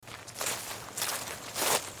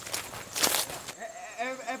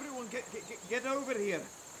Get over here.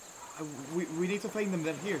 We need to find them.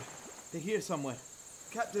 They're here. They're here somewhere.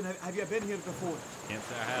 Captain, have you been here before? Can't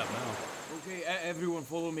say I have, no. Okay, everyone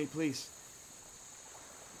follow me, please.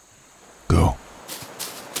 Go.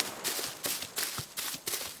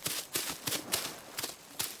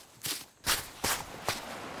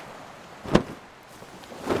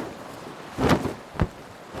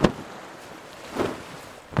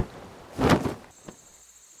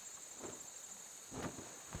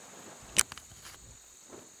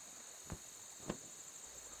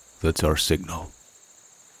 That's our signal.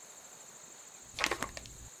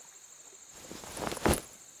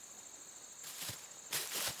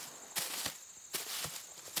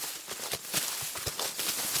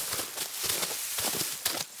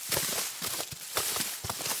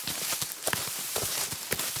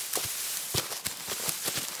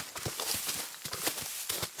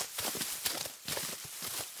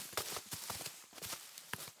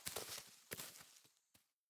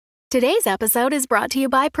 Today's episode is brought to you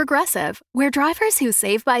by Progressive, where drivers who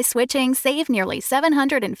save by switching save nearly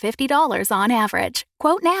 $750 on average.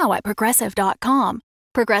 Quote now at Progressive.com.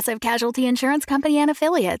 Progressive Casualty Insurance Company and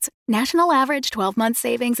Affiliates. National average 12-month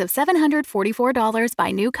savings of $744 by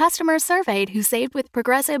new customers surveyed who saved with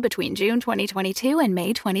Progressive between June 2022 and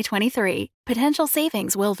May 2023. Potential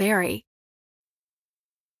savings will vary.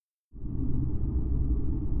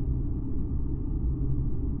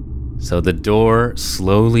 So the door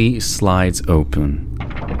slowly slides open,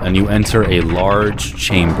 and you enter a large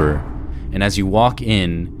chamber. And as you walk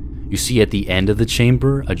in, you see at the end of the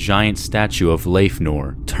chamber a giant statue of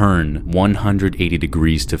Leifnor turn 180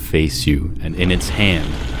 degrees to face you, and in its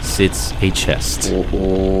hand sits a chest.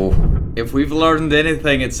 Oh. If we've learned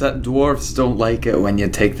anything, it's that dwarves don't like it when you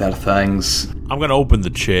take their things. I'm gonna open the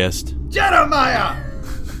chest. Jeremiah!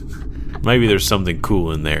 Maybe there's something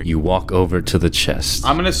cool in there. You walk over to the chest.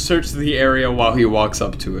 I'm gonna search the area while he walks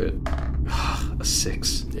up to it. A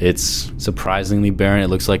 6. It's surprisingly barren. It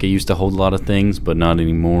looks like it used to hold a lot of things, but not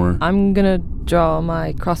anymore. I'm gonna draw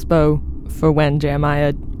my crossbow for when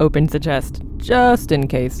Jeremiah opens the chest, just in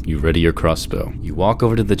case. You ready your crossbow. You walk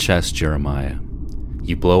over to the chest, Jeremiah.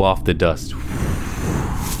 You blow off the dust.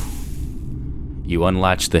 You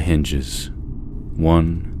unlatch the hinges.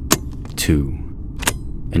 1, 2.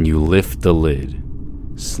 And you lift the lid.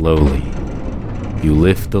 Slowly. You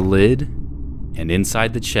lift the lid, and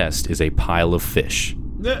inside the chest is a pile of fish.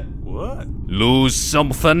 What? Lose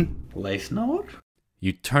something? Leifnor?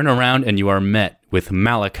 You turn around and you are met with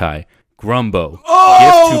Malachi, Grumbo,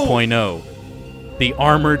 Gift 2.0, the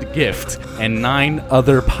Armored Gift, and 9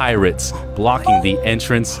 other pirates blocking the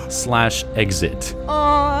entrance/exit. Oh,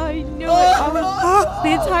 I knew it.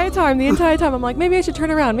 The entire time, I'm like, maybe I should turn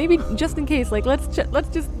around. Maybe just in case. Like, let's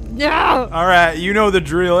just, yeah. All right, you know the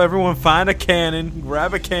drill. Everyone find a cannon,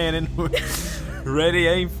 grab a cannon, ready,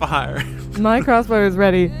 aim, fire. My crossbow is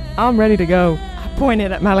ready. I'm ready to go. I point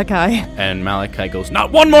it at Malachi. And Malachi goes,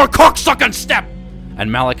 "Not one more cocksucking step!"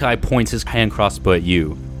 And Malachi points his hand crossbow at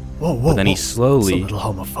you. Whoa, But then he slowly... It's a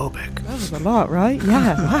little homophobic. That was a lot, right?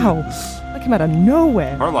 Yeah, wow. That came out of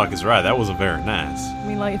nowhere. Harlock is right. That wasn't very nice. I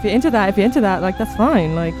mean, like, if you're into that, like, that's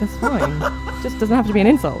fine. Like, that's fine. Just doesn't have to be an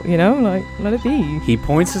insult, you know? Like, let it be. He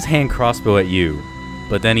points his hand crossbow at you,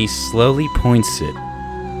 but then he slowly points it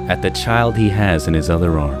at the child he has in his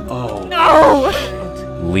other arm. Oh. No!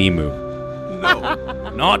 Limu.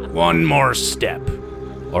 No. Not one more step,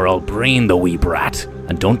 or I'll brain the wee brat.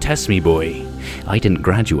 And don't test me, boy. I didn't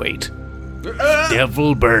graduate.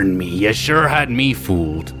 Devil burn me, you sure had me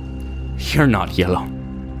fooled. You're not yellow.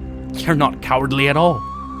 You're not cowardly at all.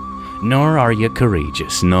 Nor are you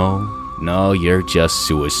courageous. No, you're just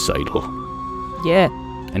suicidal. Yeah.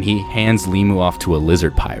 And he hands Limu off to a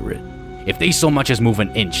lizard pirate. If they so much as move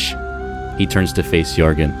an inch, he turns to face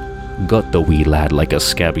Yargan. Gut the wee lad like a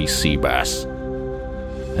scabby sea bass.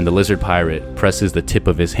 And the lizard pirate presses the tip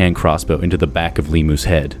of his hand crossbow into the back of Limu's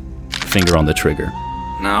head, finger on the trigger.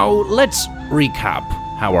 Now, let's recap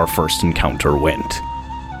how our first encounter went.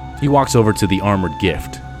 He walks over to the Armored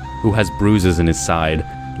Gift, who has bruises in his side,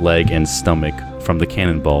 leg, and stomach from the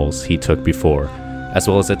cannonballs he took before, as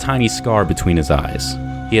well as a tiny scar between his eyes.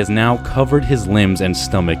 He has now covered his limbs and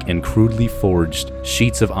stomach in crudely forged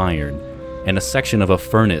sheets of iron, and a section of a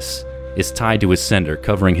furnace is tied to his center,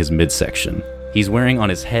 covering his midsection. He's wearing on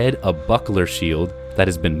his head a buckler shield that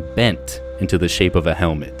has been bent into the shape of a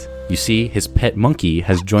helmet. You see, his pet monkey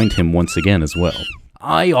has joined him once again as well.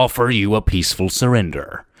 I offer you a peaceful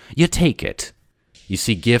surrender. You take it. You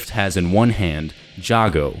see, Gift has in one hand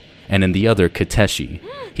Jago, and in the other Kateshi.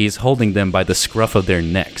 He is holding them by the scruff of their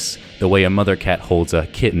necks, the way a mother cat holds a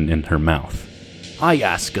kitten in her mouth. I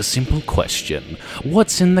ask a simple question.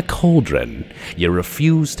 What's in the cauldron? You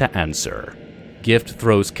refuse to answer. Gift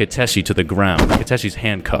throws Kateshi to the ground. Kateshi's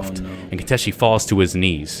handcuffed, and Kateshi falls to his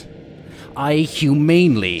knees. I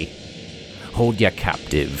humanely hold you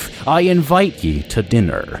captive. I invite ye to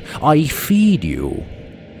dinner. I feed you.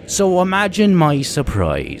 So imagine my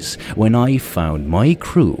surprise when I found my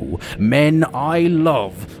crew, men I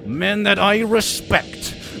love, men that I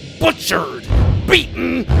respect, butchered,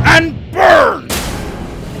 beaten, and burned!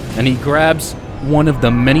 And he grabs one of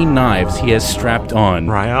the many knives he has strapped on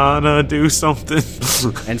Rihanna, do something.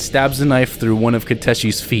 and stabs the knife through one of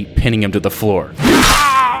Kateshi's feet, pinning him to the floor.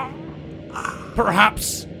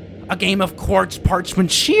 Perhaps a game of quartz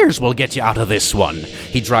parchment shears will get you out of this one.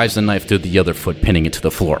 He drives the knife through the other foot, pinning it to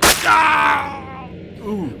the floor.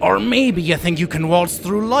 Or maybe you think you can waltz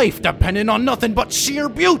through life depending on nothing but sheer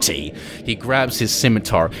beauty. He grabs his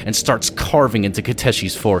scimitar and starts carving into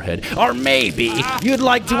Kateshi's forehead. Or maybe you'd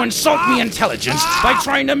like to insult me intelligence by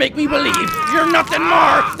trying to make me believe you're nothing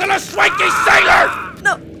more than a swanky sailor!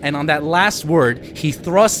 No. And on that last word, he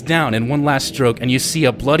thrusts down in one last stroke, and you see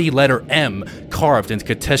a bloody letter M carved into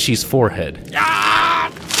Kateshi's forehead.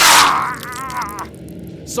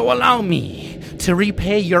 So allow me to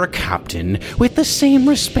repay your captain with the same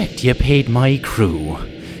respect you paid my crew.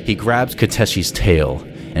 He grabs Kateshi's tail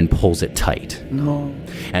and pulls it tight. No.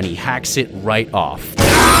 And he hacks it right off.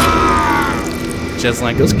 Just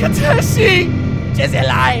like goes, Kateshi! Just a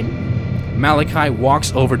line! Malachi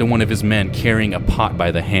walks over to one of his men carrying a pot by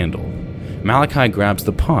the handle. Malachi grabs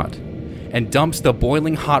the pot and dumps the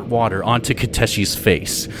boiling hot water onto Kateshi's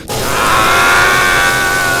face.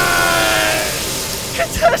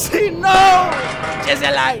 Kateshi, no! Just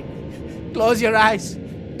a line! Close your eyes.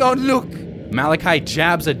 Don't look. Malachi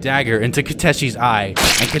jabs a dagger into Kateshi's eye,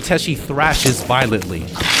 and Kateshi thrashes violently.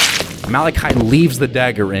 Malachi leaves the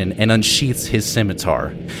dagger in and unsheaths his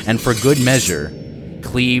scimitar, and for good measure,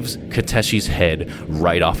 cleaves Kateshi's head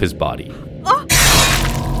right off his body.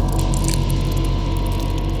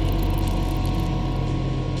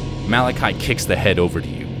 Malachi kicks the head over to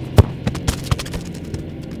you.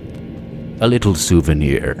 A little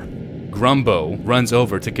souvenir. Grumbo runs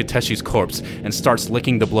over to Kateshi's corpse and starts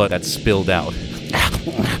licking the blood that's spilled out.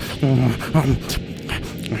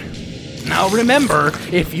 Now remember,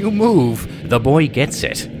 if you move, the boy gets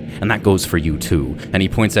it. And that goes for you too. And he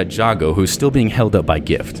points at Jago, who's still being held up by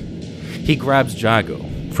Gift. He grabs Jago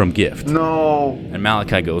from Gift. No. And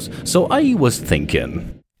Malachi goes, so I was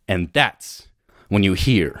thinking. And that's when you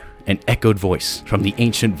hear an echoed voice from the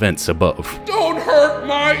ancient vents above. Don't hurt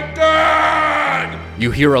my dad!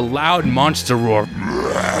 You hear a loud monster roar.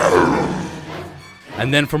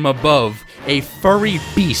 And then from above, a furry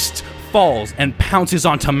beast falls and pounces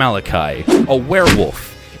onto Malachi, a werewolf.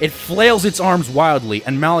 It flails its arms wildly,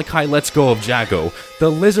 and Malachi lets go of Jago. The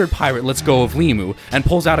lizard pirate lets go of Limu and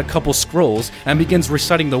pulls out a couple scrolls and begins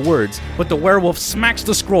reciting the words, but the werewolf smacks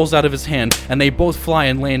the scrolls out of his hand, and they both fly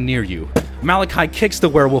and land near you. Malachi kicks the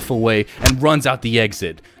werewolf away and runs out the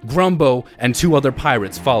exit. Grumbo and two other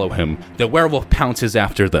pirates follow him. The werewolf pounces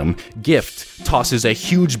after them. Gift tosses a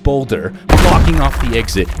huge boulder, blocking off the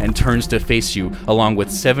exit, and turns to face you along with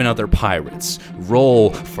 7 other pirates. Roll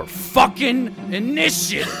for fucking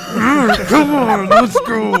initiative! Come on, let's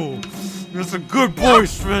go. That's a good boy,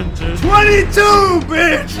 Sventon. 22,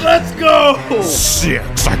 bitch! Let's go!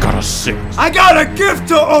 6. I got a 6. I got a gift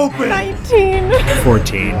to open! 19.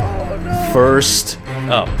 14. First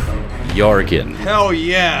up, Yargan. Hell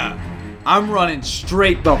yeah! I'm running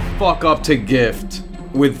straight the fuck up to Gift.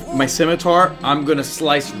 With my scimitar, I'm gonna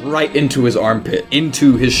slice right into his armpit,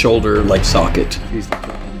 into his shoulder, like socket.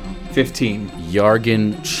 15.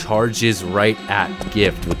 Yargan charges right at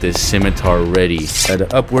Gift with his scimitar ready at an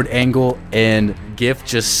upward angle, and Gift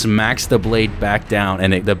just smacks the blade back down,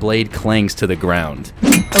 and the blade clangs to the ground.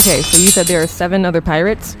 Okay, so you said there are 7 other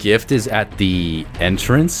pirates? Gift is at the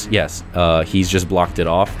entrance. Yes, he's just blocked it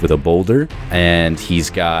off with a boulder, and he's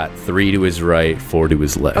got 3 to his right, 4 to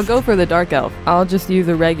his left. I'll go for the dark elf. I'll just use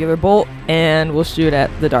a regular bolt, and we'll shoot at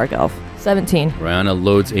the dark elf. 17. Rihanna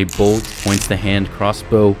loads a bolt, points the hand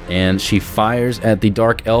crossbow, and she fires at the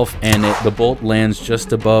dark elf, and the bolt lands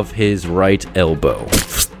just above his right elbow.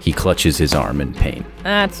 He clutches his arm in pain.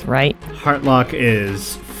 That's right. Heartlock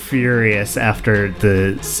is furious after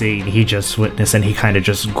the scene he just witnessed, and he kind of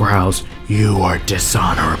just growls, "You are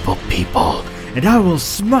dishonorable people, and I will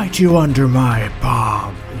smite you under my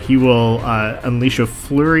palm." He will unleash a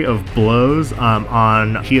flurry of blows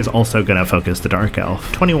on... He is also going to focus the Dark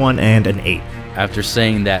Elf. 21 and an 8. After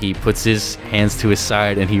saying that, he puts his hands to his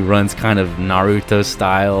side and he runs kind of Naruto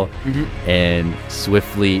style and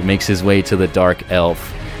swiftly makes his way to the Dark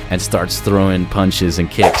Elf. and starts throwing punches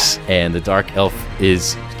and kicks. And the dark elf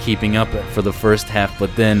is keeping up for the first half,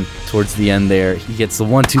 but then towards the end there, he gets the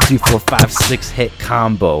 1, 2, 3, 4, 5, 6 hit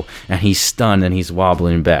combo, and he's stunned and he's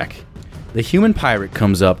wobbling back. The human pirate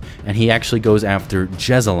comes up, and he actually goes after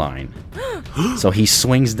Jesseline. So he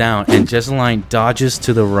swings down, and Jesseline dodges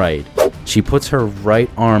to the right. She puts her right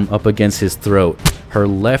arm up against his throat. Her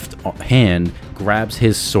left hand grabs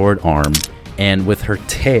his sword arm, and with her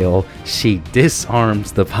tail, she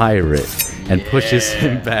disarms the pirate and pushes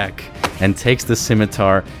him back and takes the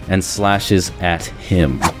scimitar and slashes at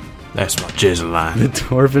him. That's my jizz line. The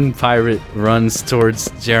dwarven pirate runs towards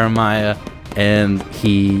Jeremiah, and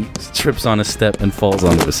he trips on a step and falls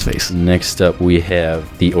onto his face. Next up, we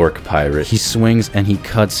have the orc pirate. He swings and he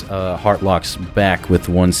cuts Heartlock's back with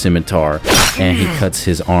one scimitar, and he cuts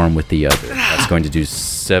his arm with the other. That's going to do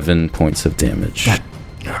 7 points of damage. That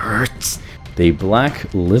hurts. The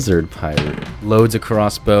black lizard pirate loads a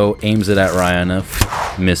crossbow, aims it at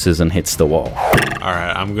Rihanna, misses, and hits the wall.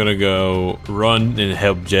 Alright, I'm gonna go run and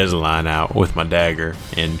help Jesseline out with my dagger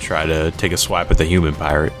and try to take a swipe at the human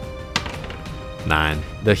pirate. 9.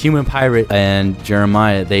 The human pirate and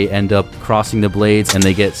Jeremiah, they end up crossing the blades and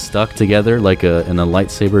they get stuck together like in a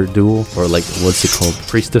lightsaber duel, or like, what's it called,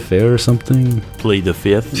 Priest of Fair or something? Plead the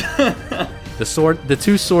fifth. The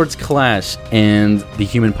two swords clash, and the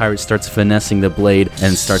human pirate starts finessing the blade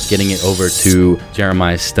and starts getting it over to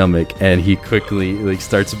Jeremiah's stomach, and he quickly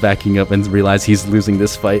starts backing up and realizes he's losing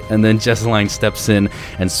this fight, and then Jesseline steps in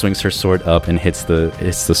and swings her sword up and hits the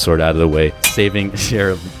sword out of the way, saving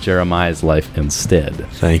Jeremiah's life instead.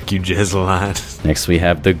 Thank you, Jesseline. Next we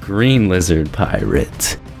have the green lizard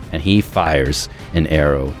pirate, and he fires an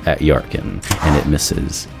arrow at Yarkin, and it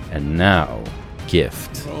misses. And now,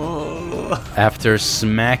 Gift. After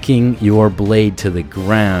smacking your blade to the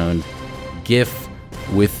ground, Gift,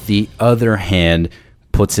 with the other hand,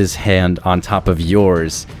 puts his hand on top of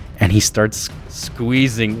yours, and he starts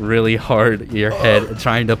squeezing really hard your head,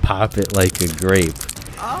 trying to pop it like a grape.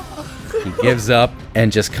 He gives up and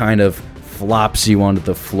just kind of flops you onto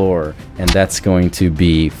the floor, and that's going to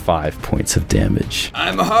be 5 points of damage.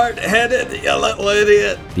 I'm hard-headed, you little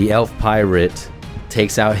idiot. The elf pirate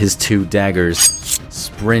takes out his 2 daggers,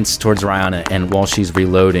 sprints towards Rihanna, and while she's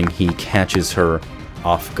reloading, he catches her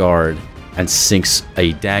off guard and sinks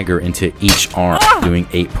a dagger into each arm, doing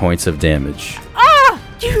 8 points of damage. Ah!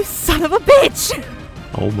 You son of a bitch!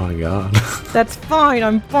 Oh my god. That's fine,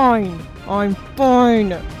 I'm fine. I'm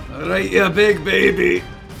fine. All right, you big baby.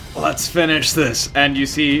 Let's finish this. And you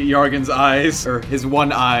see Yargan's eyes, or his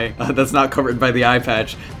one eye that's not covered by the eye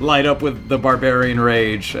patch, light up with the barbarian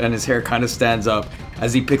rage, and his hair kind of stands up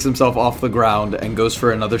as he picks himself off the ground and goes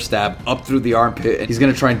for another stab up through the armpit. And he's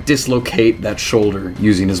going to try and dislocate that shoulder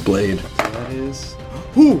using his blade. So that is...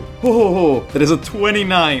 that is a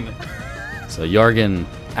 29. So Yargan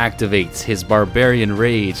activates his barbarian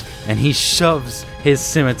rage, and he shoves his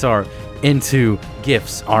scimitar into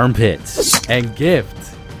Gift's armpits. And Gift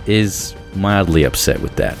is mildly upset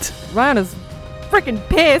with that. Rihanna's freaking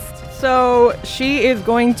pissed. So she is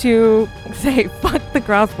going to say, fuck the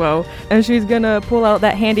crossbow, and she's going to pull out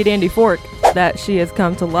that handy-dandy fork that she has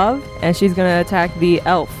come to love, and she's going to attack the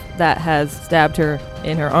elf that has stabbed her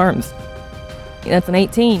in her arms. That's an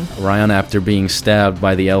 18. Ryan, after being stabbed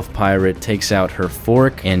by the elf pirate, takes out her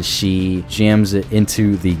fork and she jams it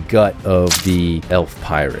into the gut of the elf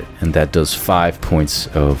pirate, and that does 5 points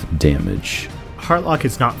of damage. Heartlock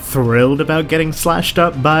is not thrilled about getting slashed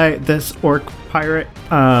up by this orc pirate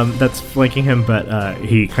that's flanking him, but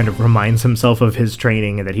he kind of reminds himself of his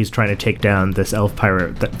training and that he's trying to take down this elf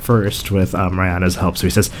pirate first with Rihanna's help. So he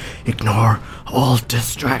says, "Ignore all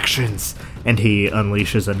distractions," and he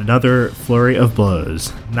unleashes another flurry of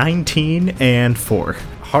blows. 19 and 4.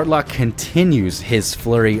 Heartlock continues his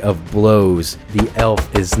flurry of blows. The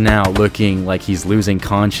elf is now looking like he's losing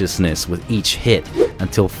consciousness with each hit,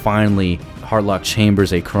 until finally Heartlock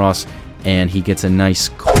chambers a cross, and he gets a nice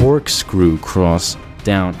corkscrew cross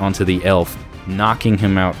down onto the elf, knocking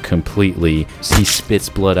him out completely. He spits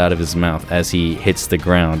blood out of his mouth as he hits the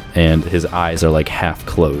ground, and his eyes are like half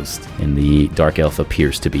closed, and the dark elf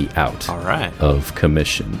appears to be out of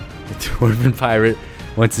commission. The dwarven pirate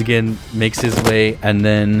once again makes his way, and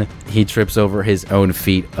then he trips over his own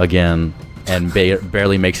feet again and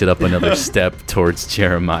barely makes it up another step towards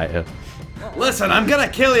Jeremiah. Listen, I'm gonna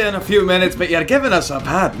kill you in a few minutes, but you're giving us a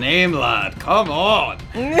bad name, lad. Come on.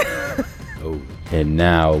 Oh, and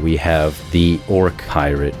now we have the orc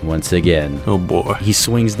pirate once again. Oh boy. He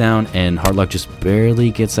swings down, and Heartlock just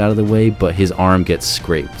barely gets out of the way, but his arm gets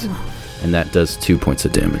scraped, and that does 2 points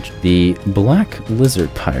of damage. The black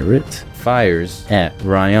lizard pirate fires at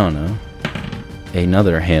Rihanna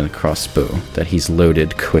another hand crossbow that he's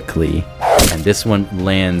loaded quickly. And this one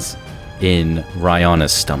lands in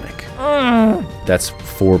Rayana's stomach. That's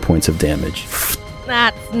 4 points of damage.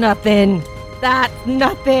 That's nothing. That's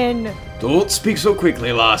nothing. Don't speak so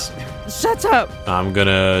quickly, lass. Shut up. I'm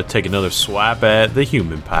gonna take another swipe at the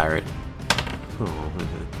human pirate. Oh,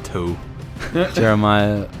 2.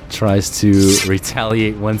 Jeremiah tries to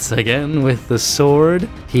retaliate once again with the sword.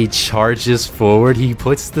 He charges forward. He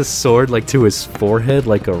puts the sword like to his forehead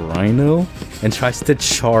like a rhino and tries to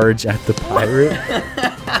charge at the pirate.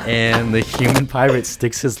 And the human pirate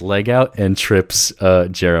sticks his leg out and trips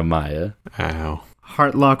Jeremiah. Ow.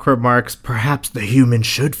 Heartlock remarks, perhaps the human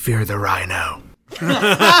should fear the rhino.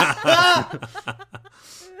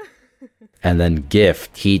 And then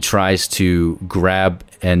Gift, he tries to grab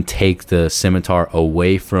and take the scimitar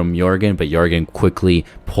away from Jorgen, but Jorgen quickly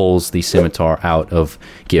pulls the scimitar out of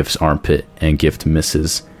Gift's armpit, and Gift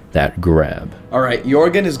misses that grab. All right,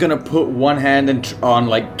 Jorgen is gonna put one hand on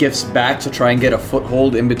like Gift's back to try and get a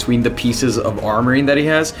foothold in between the pieces of armoring that he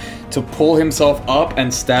has to pull himself up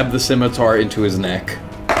and stab the scimitar into his neck.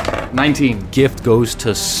 19. Gift goes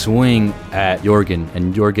to swing at Jorgen,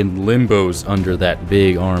 and Jorgen limbos under that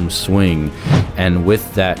big arm swing. And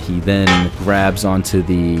with that, he then grabs onto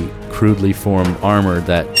the crudely formed armor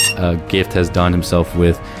that Gift has donned himself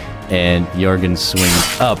with, and Jorgen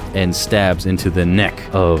swings up and stabs into the neck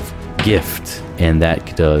of Gift, and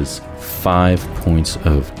that does 5 points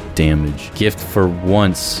of damage. Gift, for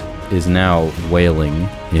once, is now wailing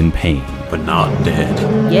in pain. But not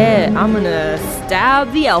dead. Yeah, I'm gonna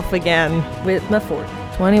stab the elf again with my fork.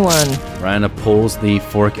 21. Rayana pulls the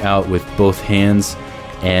fork out with both hands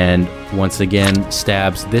and once again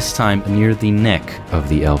stabs, this time near the neck of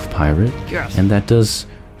the elf pirate. Yes. And that does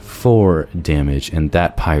 4 damage, and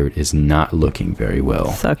that pirate is not looking very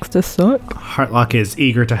well. Sucks to suck. Heartlock is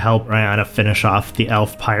eager to help Rayana finish off the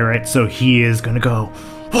elf pirate, so he is gonna go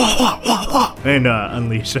wah, wah, wah, wah, and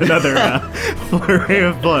unleash another flurry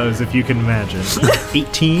of blows, if you can imagine.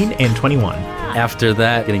 18 and 21. After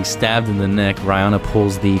that, getting stabbed in the neck, Rayana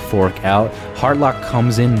pulls the fork out. Heartlock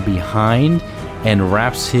comes in behind and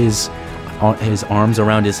wraps his arms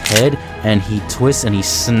around his head, and he twists and he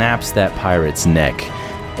snaps that pirate's neck.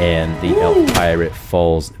 And the elf pirate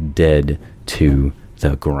falls dead to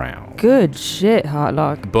the ground. Good shit,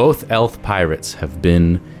 Heartlock. Both elf pirates have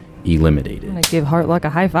been eliminated. I'm gonna give Heartlock a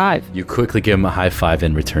high five. You quickly give him a high five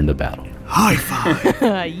and return to battle. High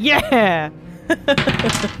five! Yeah!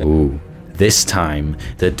 Ooh. This time,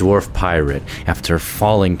 the dwarf pirate, after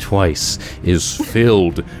falling twice, is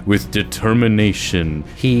filled with determination.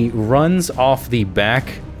 He runs off the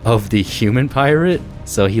back of the human pirate,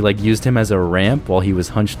 so he used him as a ramp while he was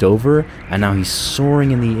hunched over, and now he's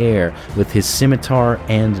soaring in the air with his scimitar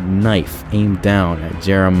and knife aimed down at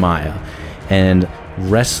Jeremiah, and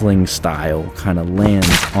wrestling style kind of lands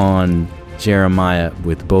on Jeremiah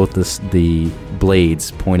with both the blades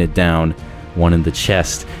pointed down, one in the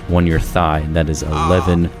chest, one your thigh, and that is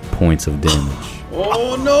 11 points of damage.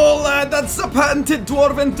 Oh no, lad, that's a patented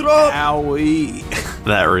dwarven drop. Owie.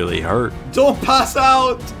 That really hurt. Don't pass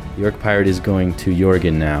out. The orc pirate is going to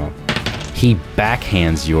Jorgen now. He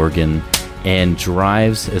backhands Jorgen and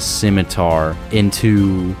drives a scimitar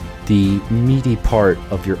into the meaty part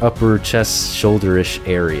of your upper chest, shoulder-ish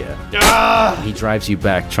area. He drives you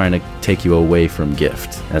back, trying to take you away from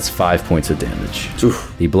Gift. That's 5 points of damage.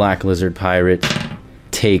 Oof. The black lizard pirate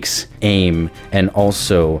takes aim and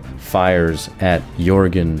also fires at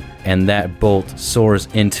Jorgen, and that bolt soars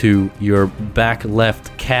into your back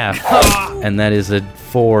left calf, and that is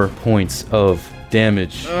 4 points of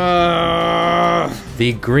damage.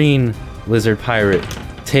 The green lizard pirate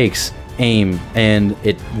takes aim, and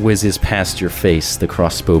it whizzes past your face, the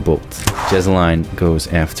crossbow bolt. Jezeline goes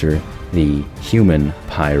after the human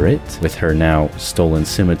pirate with her now stolen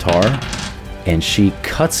scimitar, and she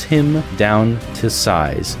cuts him down to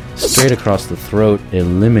size, straight across the throat,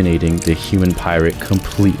 eliminating the human pirate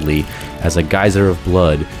completely as a geyser of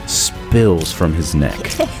blood spills from his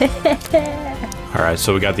neck. All right,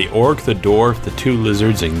 so we got the orc, the dwarf, the 2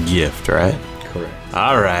 lizards, and Gift, right? Correct.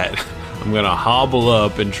 All right. I'm going to hobble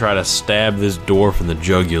up and try to stab this dwarf in the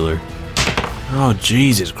jugular. Oh,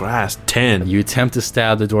 Jesus Christ, 10. You attempt to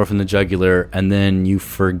stab the dwarf in the jugular, and then you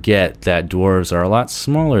forget that dwarves are a lot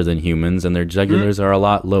smaller than humans, and their jugulars are a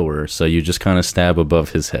lot lower, so you just kind of stab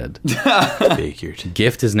above his head. Figured.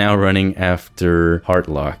 Gift is now running after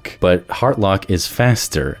Heartlock, but Heartlock is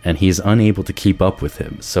faster, and he's unable to keep up with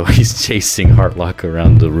him, so he's chasing Heartlock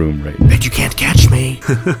around the room right now. Bet you can't catch me.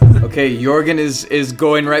 Okay, Jorgen is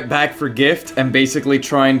going right back for Gift and basically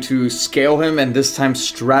trying to scale him and this time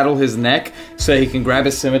straddle his neck so he can grab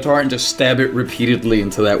his scimitar and just stab it repeatedly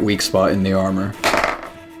into that weak spot in the armor.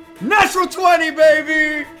 Natural 20,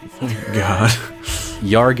 baby! God.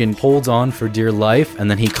 Yargan holds on for dear life, and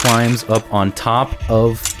then he climbs up on top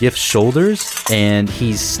of Gift's shoulders, and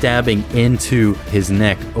he's stabbing into his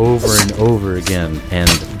neck over and over again, and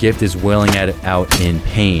Gift is wailing at it out in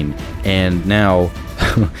pain. And now,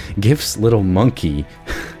 Gift's little monkey...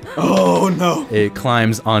 Oh no! It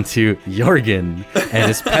climbs onto Yargan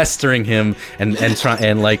and is pestering him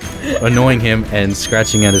and like annoying him and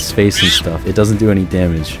scratching at his face and stuff. It doesn't do any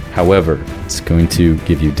damage. However, it's going to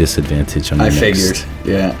give you disadvantage on your I next. figured,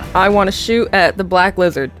 yeah. I want to shoot at the black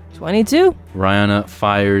lizard. 22. Rihanna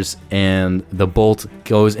fires and the bolt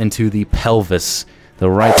goes into the pelvis, the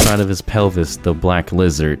right side of his pelvis, the black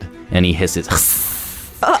lizard, and he hisses.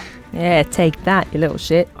 Yeah, take that, you little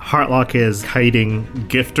shit. Heartlock is hiding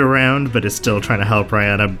Gift around, but is still trying to help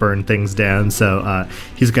Rihanna burn things down. So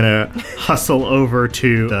he's going to hustle over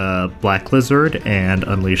to the Black Lizard and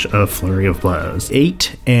unleash a flurry of blows.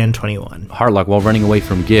 8 and 21. Heartlock, while running away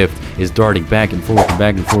from Gift, is darting back and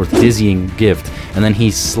forth, dizzying Gift, and then he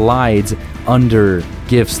slides under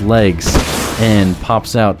Gift's legs and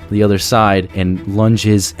pops out the other side and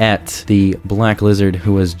lunges at the Black Lizard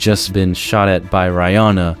who has just been shot at by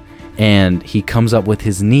Rihanna. And he comes up with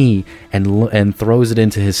his knee and throws it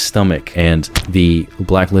into his stomach, and the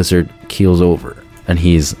Black Lizard keels over, and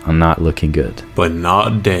he's not looking good. But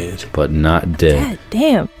not dead. But not dead. God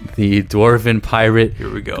damn. The Dwarven pirate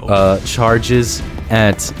Here we go. Charges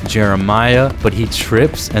at Jeremiah, but he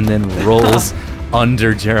trips and then rolls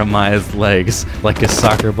under Jeremiah's legs like a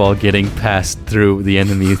soccer ball getting passed through the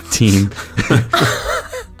enemy team.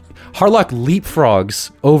 Heartlock leapfrogs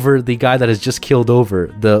over the guy that has just killed over,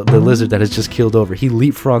 the lizard that has just killed over. He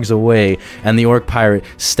leapfrogs away, and the orc pirate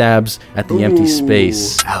stabs at the empty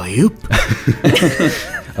space. Alley-oop.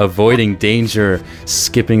 Avoiding danger,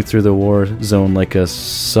 skipping through the war zone like a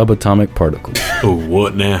subatomic particle. Oh,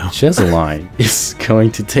 what now? Chesaline is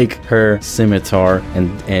going to take her scimitar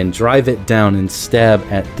and drive it down and stab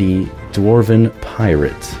at the Dwarven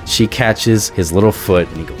pirate. She catches his little foot,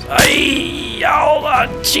 and he goes, "Ay! All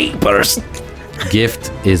the cheapers!"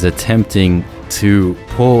 Gift is attempting to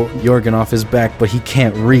pull Yargan off his back, but he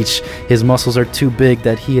can't reach. His muscles are too big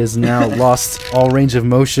that he has now lost all range of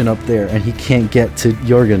motion up there, and he can't get to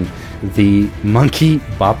Yargan. The monkey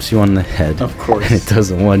bops you on the head. Of course. And it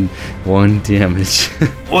does one damage.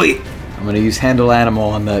 Oi! I'm gonna use Handle Animal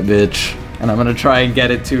on that bitch, and I'm gonna try and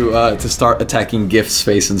get it to start attacking Gift's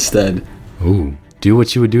face instead. Ooh. Do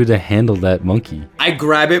what you would do to handle that monkey. I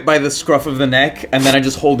grab it by the scruff of the neck, and then I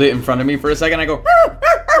just hold it in front of me for a second. I go,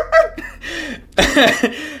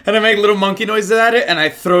 and I make little monkey noises at it, and I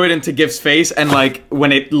throw it into Gift's face. And like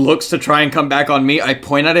when it looks to try and come back on me, I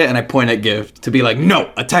point at it and I point at Gift to be like,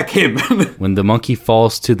 "No, attack him." When the monkey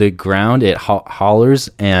falls to the ground, it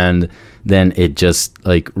hollers, and then it just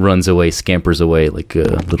like runs away, scampers away like a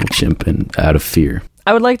little chimp and out of fear.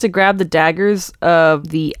 I would like to grab the daggers of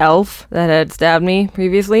the elf that had stabbed me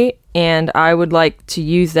previously, and I would like to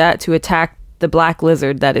use that to attack the black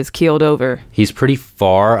lizard that is keeled over. He's pretty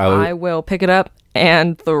far. I will pick it up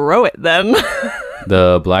and throw it then.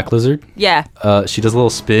 The black lizard? Yeah. She does a little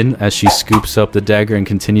spin as she scoops up the dagger and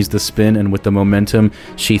continues the spin, and with the momentum,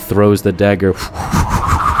 she throws the dagger.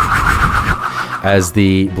 As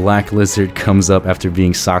the black lizard comes up after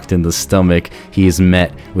being socked in the stomach, he is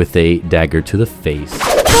met with a dagger to the face.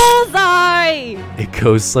 Bullseye! It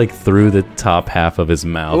goes like through the top half of his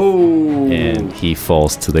mouth, and he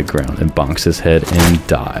falls to the ground and bonks his head and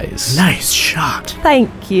dies. Nice shot.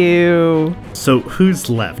 Thank you. So who's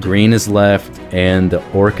left? Green is left, and the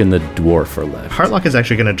orc and the dwarf are left. Heartlock is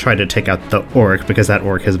actually going to try to take out the orc because that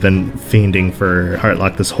orc has been fiending for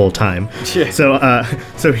Heartlock this whole time. Yeah.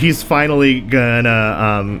 So he's finally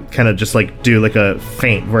gonna kind of just like do like a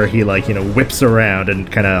feint where he like whips around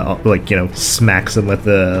and kind of like smacks him with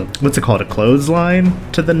the what's it called, a clothesline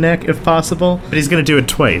to the neck if possible. But he's gonna do it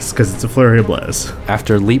twice because it's a flurry of blows.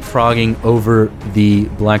 After leapfrogging over the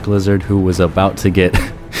black lizard who was about to get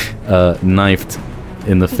knifed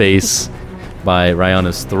in the face by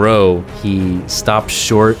Rihanna's throw, he stops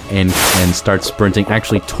short and starts sprinting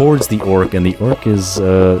actually towards the orc, and the orc is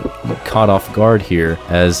caught off guard here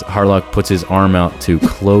as Heartlock puts his arm out to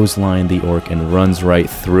clothesline the orc and runs right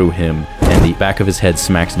through him, and the back of his head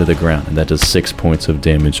smacks into the ground, and that does 6 points of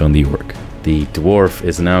damage on the orc. The dwarf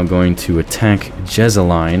is now going to attack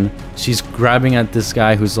Chesaline. She's grabbing at this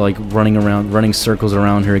guy who's like running circles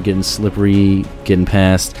around her, getting slippery, getting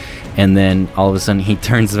past, and then all of a sudden he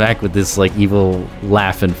turns back with this like evil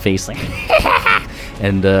laugh and face like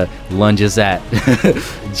and lunges at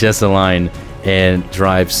Chesaline and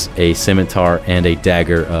drives a scimitar and a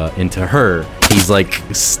dagger into her. He's like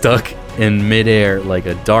stuck in midair like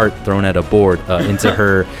a dart thrown at a board into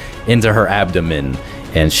her abdomen,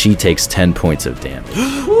 and she takes 10 points of damage.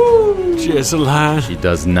 Jesseline. She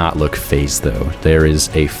does not look phased though. There is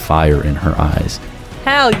a fire in her eyes.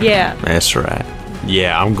 Hell yeah. That's right.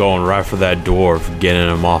 Yeah, I'm going right for that dwarf, getting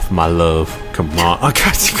him off my love. Come on. I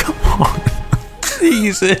got you. Come on.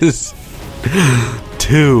 Jesus.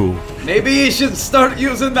 2. Maybe you should start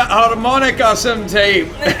using the harmonica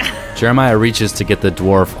sometime. Jeremiah reaches to get the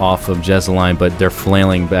dwarf off of Jesseline, but they're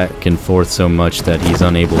flailing back and forth so much that he's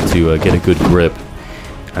unable to get a good grip.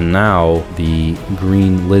 And now the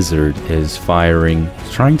green lizard is firing,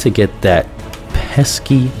 trying to get that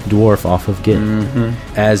pesky dwarf off of Git.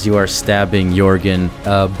 As you are stabbing Jorgen,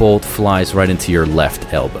 a bolt flies right into your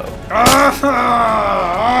left elbow.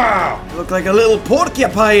 Look like a little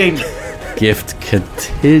porcupine. Gift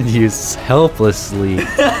continues helplessly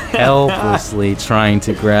trying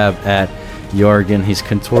to grab at Jorgen. He's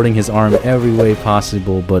contorting his arm every way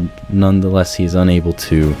possible, but nonetheless he's unable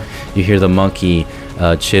to. You hear the monkey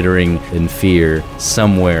chittering in fear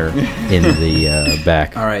somewhere in the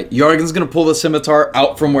back. All right, Jorgen's gonna pull the scimitar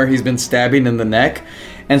out from where he's been stabbing in the neck,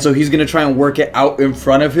 and so he's gonna try and work it out in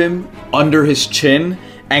front of him, under his chin,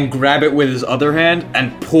 and grab it with his other hand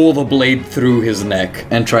and pull the blade through his neck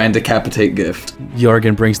and try and decapitate Gift.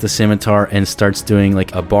 Jorgen brings the scimitar and starts doing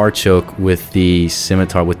like a bar choke with the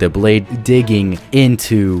scimitar, with the blade digging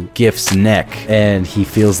into Gift's neck. And he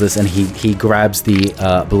feels this, and he grabs the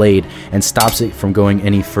blade and stops it from going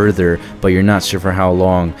any further, but you're not sure for how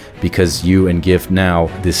long, because you and Gift now,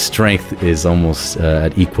 the strength is almost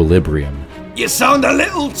at equilibrium. You sound a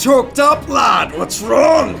little choked up, lad. What's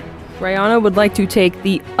wrong? Rayana would like to take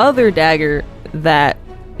the other dagger that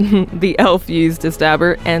the elf used to stab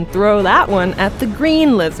her and throw that one at the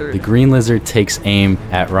green lizard. The green lizard takes aim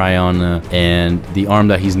at Rayana, and the arm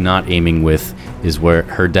that he's not aiming with is where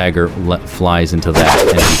her dagger flies into that,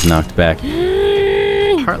 and he's knocked back.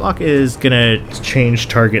 Heartlock is gonna change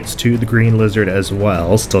targets to the green lizard as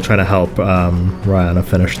well, still trying to help Rayana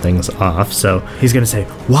finish things off. So he's gonna say,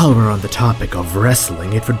 while we're on the topic of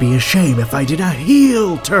wrestling, it would be a shame if I did a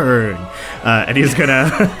heel turn. And he's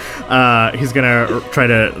gonna try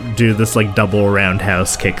to do this like double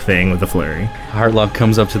roundhouse kick thing with the flurry. Heartlock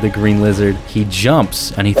comes up to the green lizard. He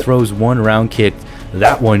jumps and he throws one round kick.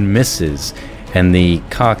 That one misses. And the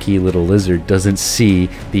cocky little lizard doesn't see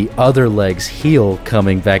the other leg's heel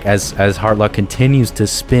coming back as Heartlock continues to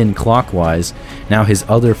spin clockwise. Now his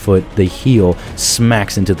other foot, the heel,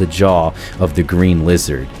 smacks into the jaw of the green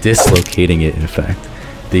lizard, dislocating it, in fact.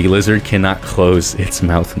 The lizard cannot close its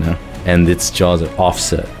mouth now, and its jaws are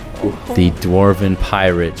offset. The dwarven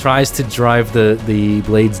pirate tries to drive the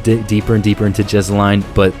blades deeper and deeper into Jesseline,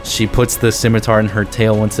 but she puts the scimitar in her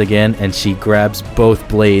tail once again, and she grabs both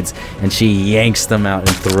blades and she yanks them out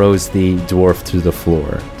and throws the dwarf to the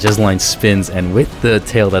floor. Jesseline spins, and with the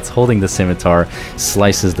tail that's holding the scimitar,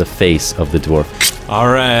 slices the face of the dwarf. All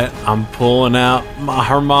right, I'm pulling out my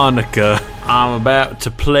harmonica. I'm about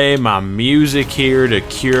to play my music here to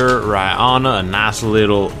cure Rayana a nice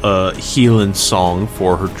little healing song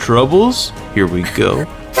for her troubles. Here we go.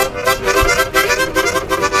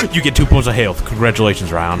 You get 2 points of health. Congratulations,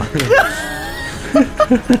 Rayana.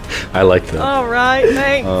 I like that. All right,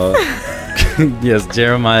 thanks. Yes,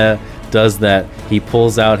 Jeremiah does that. He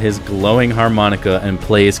pulls out his glowing harmonica and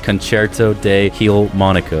plays Concerto de Heel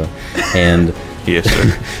Monica, and Yes,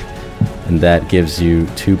 sir. and that gives you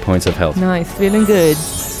 2 points of health. Nice, feeling good.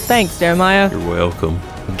 Thanks, Jeremiah. You're welcome.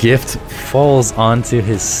 Gift falls onto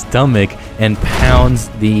his stomach and pounds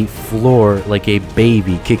the floor like a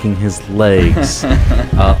baby, kicking his legs,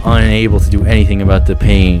 unable to do anything about the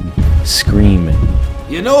pain, screaming.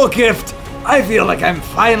 You know, Gift, I feel like I'm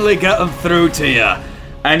finally getting through to you.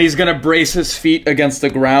 And he's gonna brace his feet against the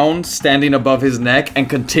ground, standing above his neck, and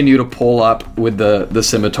continue to pull up with the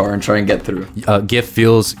scimitar and try and get through. Gift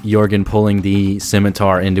feels Jorgen pulling the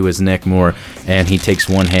scimitar into his neck more, and he takes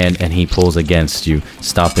one hand and he pulls against you,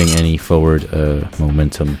 stopping any forward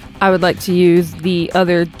momentum. I would like to use the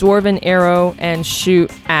other dwarven arrow and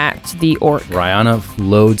shoot at the orc. Rayana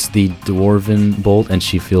loads the dwarven bolt, and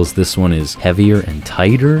she feels this one is heavier and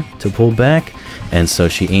tighter to pull back, and so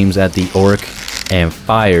she aims at the orc and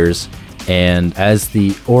fires, and as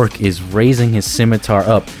the orc is raising his scimitar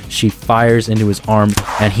up, she fires into his arm,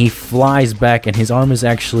 and he flies back, and his arm is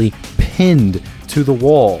actually pinned to the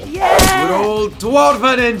wall. Good old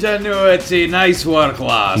dwarven ingenuity. Nice work,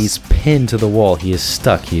 lass. He's pinned to the wall. He is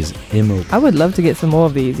stuck. He's immobile. I would love to get some more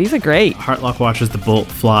of these. These are great. Heartlock watches the bolt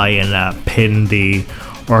fly and pin the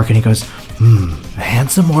orc, and he goes, A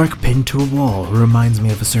handsome orc pinned to a wall reminds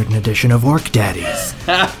me of a certain edition of Orc Daddies.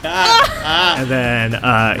 And then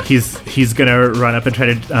he's gonna run up and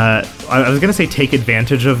try to. I was gonna say take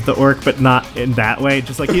advantage of the orc, but not in that way.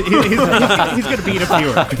 Just like he's gonna beat up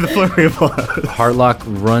the orc with the flurry of blows. Hartlock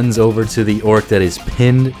runs over to the orc that is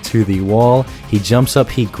pinned to the wall. He jumps up,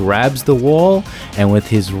 he grabs the wall, and with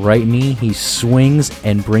his right knee, he swings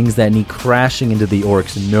and brings that knee crashing into the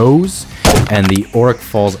orc's nose. And the orc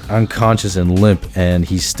falls unconscious and limp, and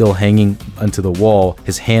he's still hanging onto the wall.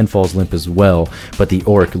 His hand falls limp as well, but the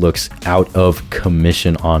orc looks out of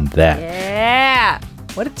commission on that. Yeah.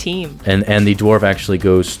 What a team. And the dwarf actually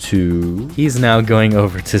goes to... He's now going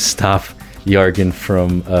over to stop Yargan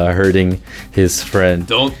from hurting his friend.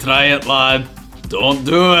 Don't try it, lad. Don't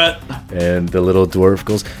do it. And the little dwarf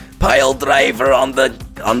goes, "Pile driver on the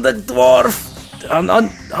dwarf.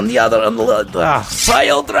 On the other,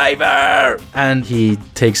 pile driver!" And he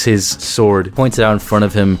takes his sword, points it out in front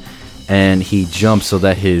of him, and he jumps so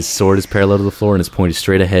that his sword is parallel to the floor and is pointed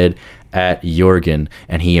straight ahead at Jorgen,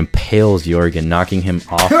 and he impales Jorgen, knocking him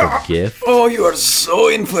off of Gif. Oh, you are so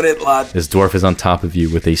in for it, lad. This dwarf is on top of you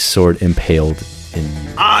with a sword impaled in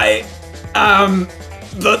you. I am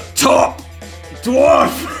the top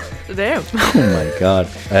dwarf. Damn. Oh my god.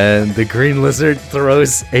 And the green lizard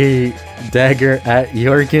throws a dagger at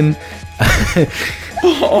Jorgen.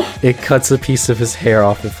 It cuts a piece of his hair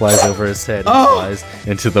off. It flies over his head and flies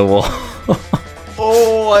into the wall.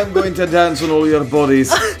 Oh, I'm going to dance on all your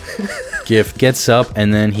bodies. Gif gets up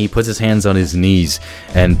and then he puts his hands on his knees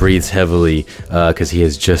and breathes heavily because he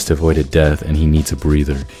has just avoided death and he needs a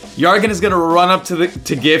breather. Yargan is going to run up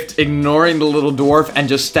to Gift, ignoring the little dwarf, and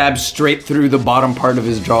just stab straight through the bottom part of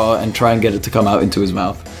his jaw and try and get it to come out into his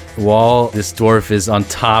mouth. While this dwarf is on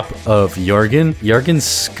top of Jorgen, Jorgen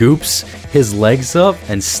scoops his legs up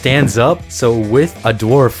and stands up. So with a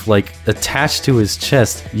dwarf like attached to his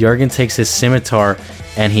chest, Jorgen takes his scimitar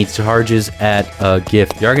and he charges at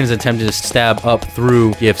Gift. Jorgen is attempting to stab up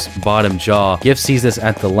through Gift's bottom jaw. Gift sees this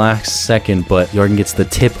at the last second, but Jorgen gets the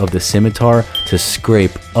tip of the scimitar to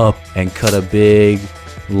scrape up and cut a big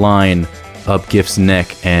line up Gift's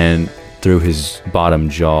neck and through his bottom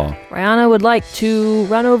jaw. Rihanna would like to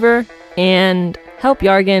run over and help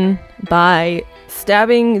Yargan by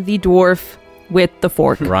stabbing the dwarf with the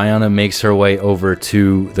fork. Rihanna makes her way over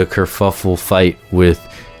to the kerfuffle fight with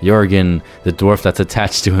Jorgen, the dwarf that's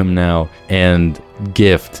attached to him now, and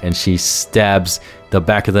Gift, and she stabs the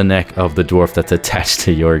back of the neck of the dwarf that's attached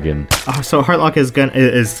to Jorgen. So Hartlock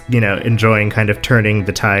is enjoying kind of turning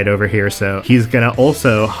the tide over here. So he's gonna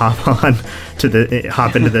also hop into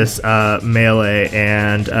this melee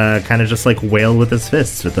and kind of just like wail with his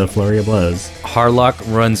fists with a flurry of blows. Harlock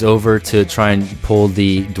runs over to try and pull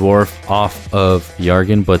the dwarf off of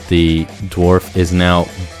Jorgen, but the dwarf is now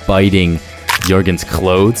biting Jorgen's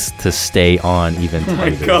clothes to stay on even tighter.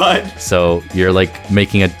 Oh my god. So you're like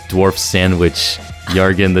making a dwarf sandwich.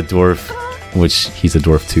 Jorgen the dwarf, which he's a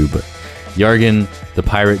dwarf too, but Jorgen the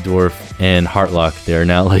pirate dwarf and Hartlock, they're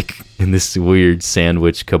now like in this weird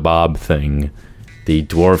sandwich kebab thing. The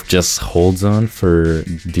dwarf just holds on for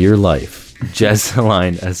dear life.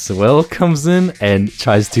 Jesseline as well comes in and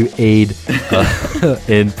tries to aid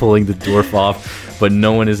in pulling the dwarf off, but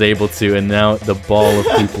no one is able to, and now the ball of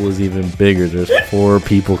people is even bigger. There's 4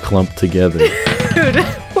 people clumped together. Dude,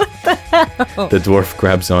 what the hell? The dwarf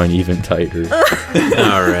grabs on even tighter.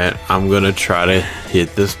 Alright, I'm gonna try to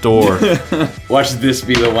hit this door. Watch this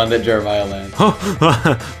be the one that Jeremiah lands.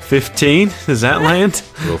 15? Does that land?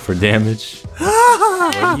 Roll for damage.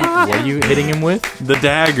 What are you hitting him with? The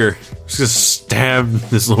dagger. Just gonna stab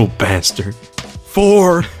this little bastard.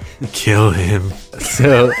 4. Kill him.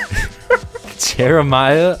 So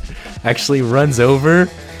Jeremiah actually runs over.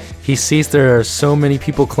 He sees there are so many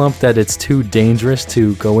people clumped that it's too dangerous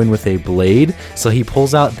to go in with a blade. So he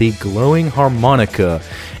pulls out the glowing harmonica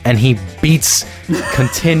and he beats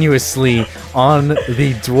continuously on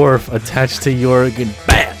the dwarf attached to Jorgen.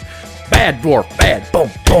 Bad dwarf, bad.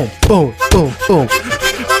 Boom, boom, boom, boom, boom.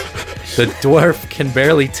 The dwarf can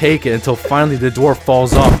barely take it until finally the dwarf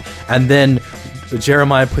falls off. And then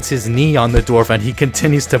Jeremiah puts his knee on the dwarf and he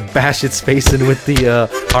continues to bash its face in with the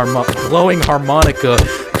glowing harmonica.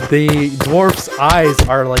 The dwarf's eyes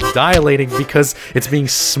are like dilating because it's being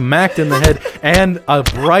smacked in the head, and a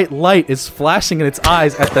bright light is flashing in its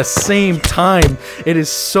eyes at the same time. It is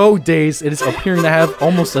so dazed, it is appearing to have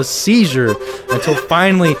almost a seizure until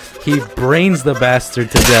finally he brains the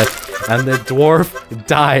bastard to death, and the dwarf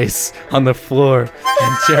dies on the floor,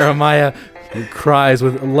 and Jeremiah cries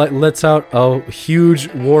lets out a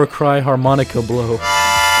huge war cry harmonica blow.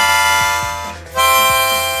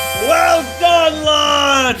 Well done,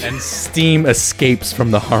 lad! blood! and steam escapes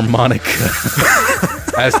from the harmonica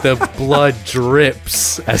as the blood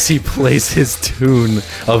drips as he plays his tune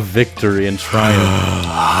of victory and triumph.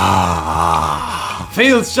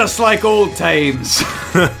 Feels just like old times.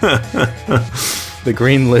 The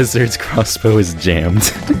green lizard's crossbow is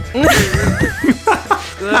jammed.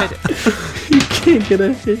 Good. Can't get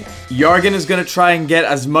a hit. Yargan is gonna try and get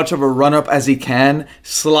as much of a run up as he can,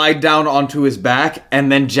 slide down onto his back,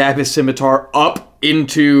 and then jab his scimitar up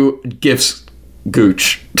into Gift's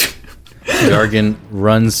gooch. Yargan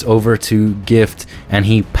runs over to Gift and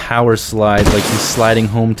he power slides like he's sliding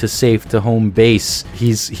home to safe to home base.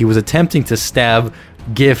 He was attempting to stab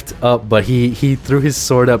Gift up, but he threw his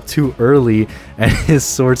sword up too early and his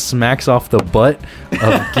sword smacks off the butt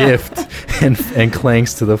of Gift and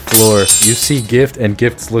clangs to the floor. You see Gift and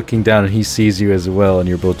Gift's looking down and he sees you as well and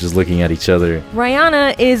you're both just looking at each other.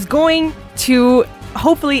 Rihanna is going to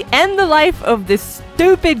hopefully end the life of this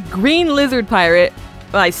stupid green lizard pirate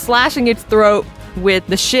by slashing its throat with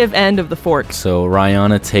the shiv end of the fork. So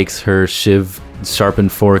Rihanna takes her shiv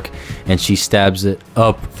sharpened fork and she stabs it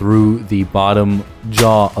up through the bottom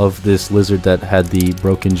jaw of this lizard that had the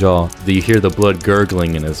broken jaw. You hear the blood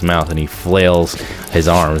gurgling in his mouth and he flails his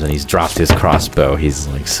arms and he's dropped his crossbow. He's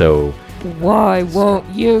like, so Why won't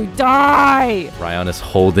you die? Rihanna's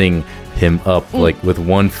holding him up like with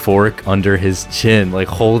one fork under his chin, like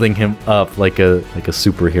holding him up like a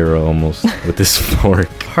superhero almost with this fork.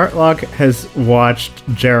 Heartlock has watched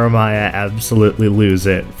Jeremiah absolutely lose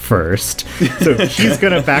it first. So he's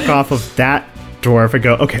going to back off of that dwarf and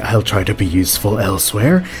go, okay, I'll try to be useful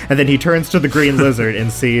elsewhere. And then he turns to the green lizard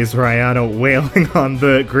and sees Rihanna wailing on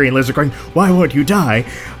the green lizard going, why won't you die?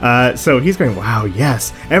 So he's going, wow,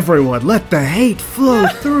 yes, everyone, let the hate flow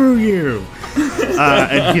through you.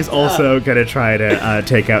 And he's also going to try to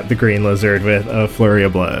take out the green lizard with a flurry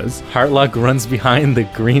of blows. Heartlock runs behind the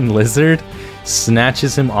green lizard,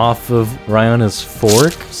 snatches him off of Rihanna's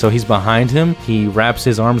fork, so he's behind him. He wraps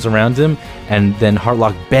his arms around him, and then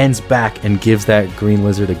Heartlock bends back and gives that green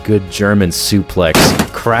lizard a good German suplex,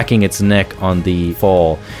 cracking its neck on the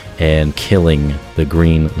fall and killing the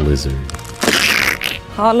green lizard.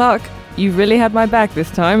 Heartlock, you really had my back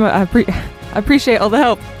this time. I appreciate all the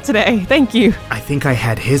help today. Thank you. I think I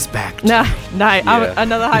had his back. Nah,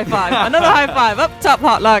 another high five. Another high five. Up top,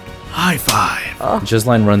 Heartlock. High five.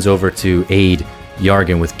 Justline runs over to aid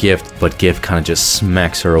Yargan with Gift, but Gift kind of just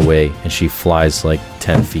smacks her away, and she flies like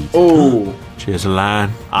 10 feet. Oh.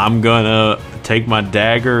 Justline, I'm gonna take my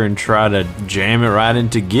dagger and try to jam it right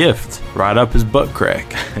into Gift, right up his butt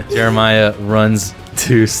crack. Jeremiah runs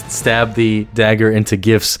to stab the dagger into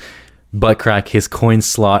Gift's butt crack, his coin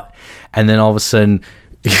slot, and then all of a sudden,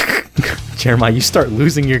 Jeremiah, you start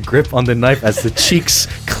losing your grip on the knife as the cheeks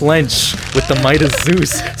clench with the might of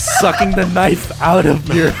Zeus, sucking the knife out of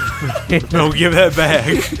your hand. No, give that back.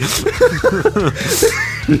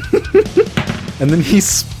 And then he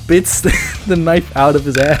spits the knife out of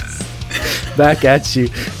his ass back at you,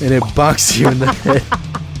 and it bonks you in the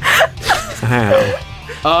head.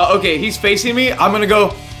 Ow. Okay, he's facing me. I'm gonna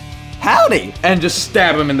go, howdy, and just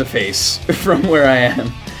stab him in the face from where I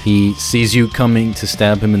am. He sees you coming to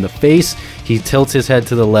stab him in the face. He tilts his head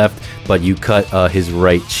to the left, but you cut his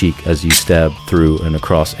right cheek as you stab through and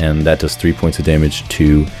across, and that does 3 points of damage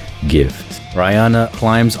to Gift. Rihanna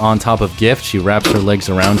climbs on top of Gift. She wraps her legs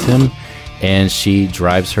around him, and she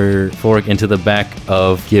drives her fork into the back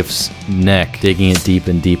of Gift's neck, digging it deep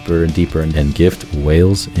and deeper and deeper, and Gift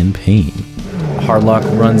wails in pain. Heartlock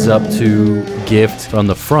runs up to Gift from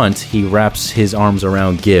the front. He wraps his arms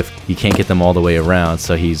around Gift. He can't get them all the way around,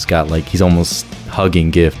 so he's almost hugging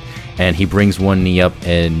Gift, and he brings one knee up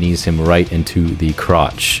and knees him right into the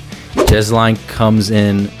crotch. Jesline comes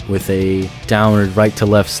in with a downward right to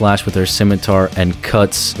left slash with her scimitar and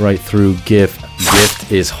cuts right through Gift.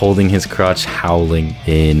 Gift is holding his crotch, howling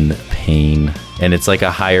in pain, and it's like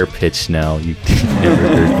a higher pitch now you've never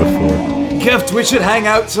heard before. Gift, we should hang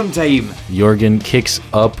out sometime. Jorgen kicks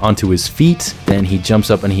up onto his feet, then he jumps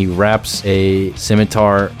up and he wraps a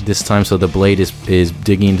scimitar this time so the blade is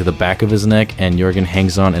digging into the back of his neck, and Jorgen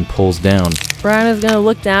hangs on and pulls down. Brian is gonna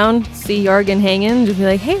look down, see Yargan hanging, just be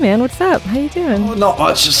like, hey man, what's up? How you doing? Oh, not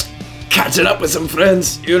much, just catching up with some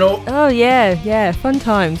friends, you know? Oh yeah, fun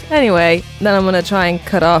times. Anyway, then I'm gonna try and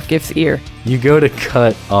cut off Gift's ear. You go to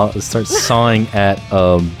start sawing at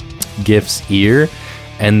Gift's ear,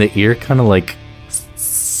 and the ear kind of like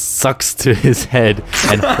sucks to his head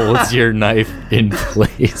and holds your knife in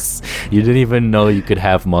place. You didn't even know you could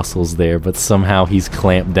have muscles there, but somehow he's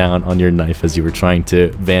clamped down on your knife as you were trying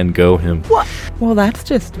to Van Gogh him. What? Well, that's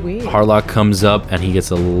just weird. Harlock comes up and he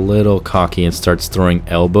gets a little cocky and starts throwing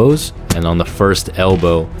elbows. And on the first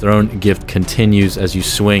elbow, thrown gift continues as you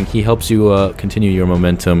swing. He helps you continue your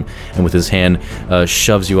momentum, and with his hand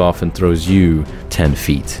shoves you off and throws you 10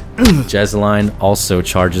 feet. Jesseline also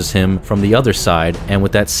charges him from the other side, and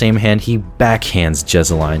with that same hand, he backhands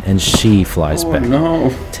Jesseline, and she flies back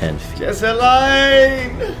 10 feet.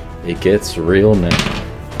 Jesseline! It gets real now.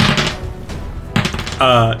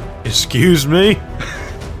 Excuse me?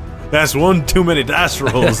 That's one too many dice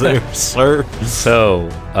rolls there, sir. So,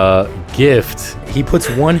 Gift, he puts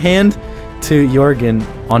one hand to Jorgen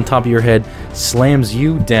on top of your head, slams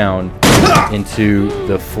you down into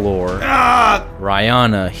the floor.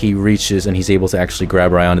 Rihanna, he reaches and he's able to actually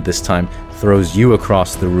grab Rihanna this time, throws you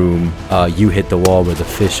across the room. You hit the wall where the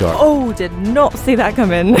fish are. Oh, did not see that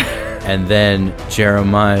come in. And then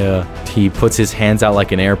Jeremiah, he puts his hands out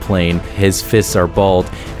like an airplane. His fists are balled,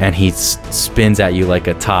 and he spins at you like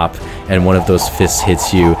a top. And one of those fists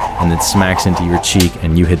hits you, and then smacks into your cheek,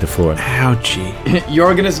 and you hit the floor. Ouchie.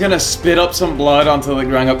 Jorgen is gonna spit up some blood onto the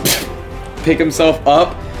ground, pick himself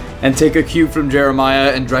up, and take a cue from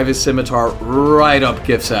Jeremiah and drive his scimitar right up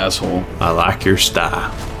Gift's asshole. I like your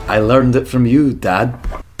style. I learned it from you, Dad.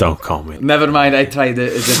 Don't call me. Never mind, I tried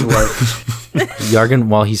it. It didn't work. Jorgen,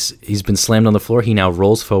 while he's been slammed on the floor, he now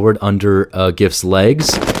rolls forward under Gift's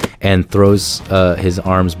legs and throws his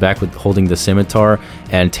arms back with holding the scimitar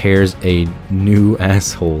and tears a new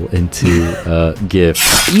asshole into Gift.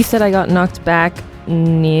 You said I got knocked back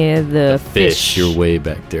near the fish. You're way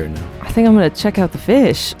back there now. I think I'm gonna check out the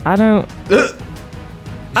fish.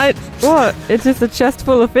 What? It's just a chest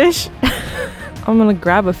full of fish? I'm gonna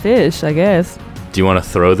grab a fish, I guess. Do you want to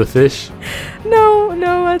throw the fish? No,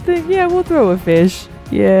 I think, yeah, we'll throw a fish.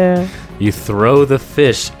 Yeah. You throw the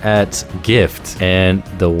fish at Gift, and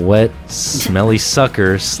the wet, smelly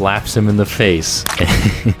sucker slaps him in the face.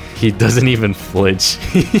 He doesn't even flinch.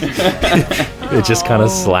 It just kind of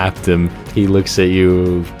slapped him. He looks at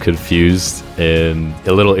you confused and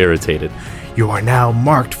a little irritated. You are now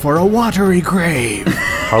marked for a watery grave.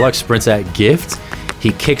 Harlock sprints at Gift.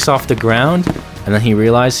 He kicks off the ground, and then he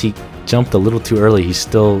realizes he jumped a little too early.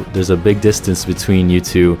 There's a big distance between you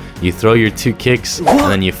two. You throw your two kicks, and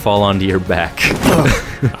then you fall onto your back.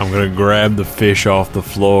 I'm gonna grab the fish off the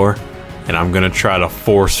floor, and I'm gonna try to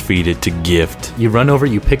force feed it to Gift. You run over,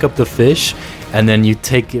 you pick up the fish, and then you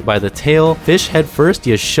take it by the tail, fish head first,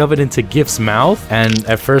 you shove it into Gift's mouth, and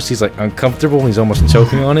at first he's like uncomfortable, he's almost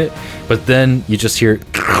choking on it, but then you just hear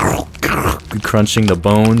crunching the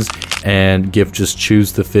bones, and Gift just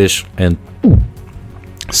chews the fish and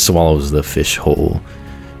swallows the fish whole,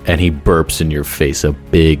 and he burps in your face, a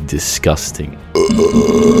big, disgusting,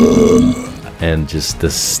 and just the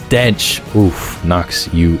stench, knocks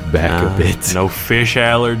you back a bit. No fish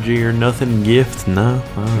allergy or nothing, Gift? No?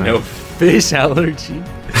 All right. No fish allergy.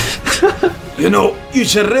 You know, you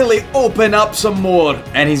should really open up some more.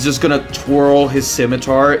 And he's just gonna twirl his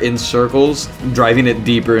scimitar in circles, driving it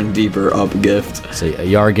deeper and deeper up Gift. So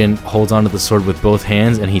Jorgen holds onto the sword with both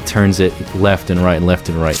hands, and he turns it left and right,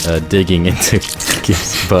 digging into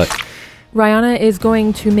Gift's butt. Rihanna is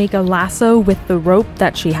going to make a lasso with the rope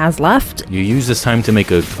that she has left. You use this time to make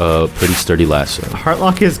a pretty sturdy lasso.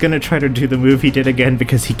 Harlock is going to try to do the move he did again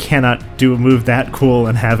because he cannot do a move that cool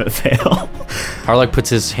and have it fail. Harlock puts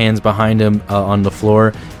his hands behind him on the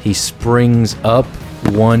floor. He springs up.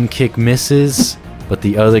 One kick misses, but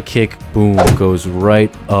the other kick, boom, goes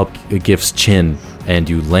right up Gift's chin. And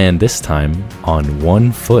you land this time on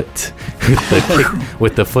one foot.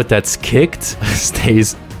 With the foot that's kicked,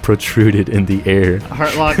 stays protruded in the air.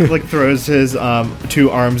 Harlock throws his two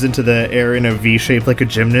arms into the air in a V shape like a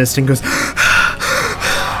gymnast and goes.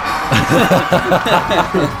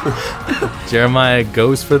 Jeremiah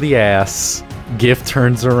goes for the ass. Gift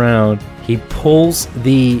turns around. He pulls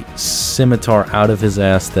the scimitar out of his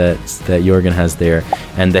ass that Jorgen has there,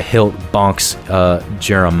 and the hilt bonks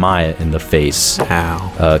Jeremiah in the face,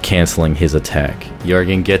 canceling his attack.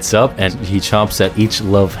 Jorgen gets up and he chomps at each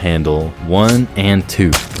love handle, 1 and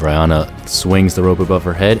 2. Rihanna swings the rope above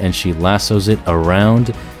her head and she lassos it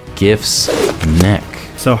around Gift's neck.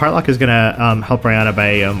 So Harlock is going to help Rihanna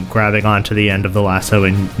by grabbing onto the end of the lasso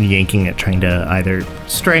and yanking it, trying to either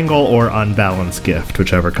strangle or unbalance Gift,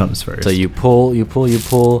 whichever comes first. So you pull,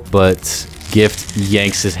 but Gift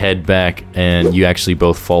yanks his head back, and you actually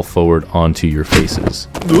both fall forward onto your faces.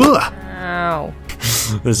 Ow.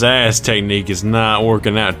 This ass technique is not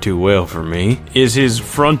working out too well for me. Is his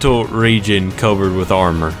frontal region covered with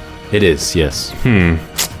armor? It is, yes.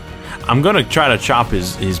 I'm gonna try to chop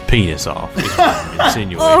his penis off. is what I'm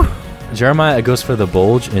insinuating. Jeremiah goes for the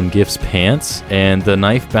bulge in Gift's pants, and the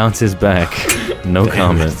knife bounces back. No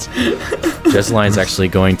comment. Jesseline's actually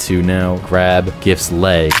going to now grab Gift's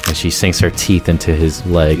leg, and she sinks her teeth into his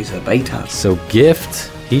leg. He's a beta. So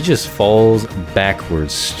Gift, he just falls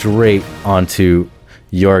backwards straight onto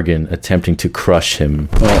Jorgen, attempting to crush him.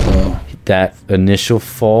 Uh-oh. That initial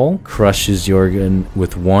fall crushes Jorgen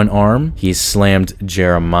with one arm. He slammed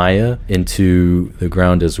Jeremiah into the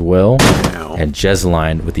ground as well. Ow. And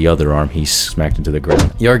Jesseline with the other arm, he smacked into the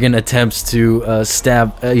ground. Jorgen attempts to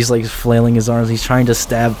stab. He's like flailing his arms. He's trying to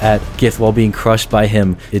stab at Gift while being crushed by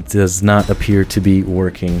him. It does not appear to be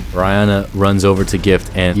working. Rihanna runs over to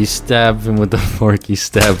Gift and you stab him with the fork. You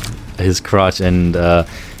stab his crotch and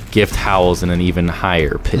Gift howls in an even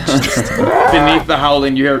higher pitch. Beneath the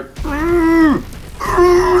howling, you hear.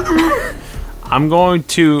 I'm going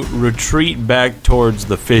to retreat back towards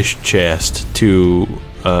the fish chest to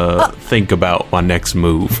think about my next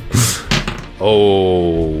move.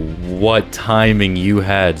 Oh, what timing you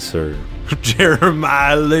had, sir.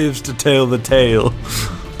 Jeremiah lives to tell the tale.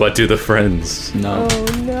 But to the friends. No. Oh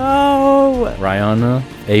no! Rihanna,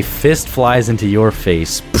 a fist flies into your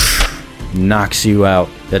face, knocks you out.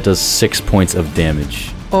 That does 6 points of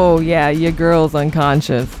damage. Oh yeah, your girl's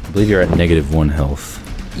unconscious. I believe you're at -1 health.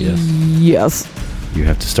 Yes. Yes. You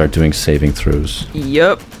have to start doing saving throws.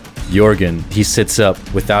 Yep. Jorgen, he sits up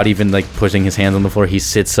without even like pushing his hands on the floor. He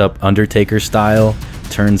sits up Undertaker style,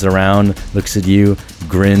 turns around, looks at you,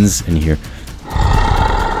 grins, and you hear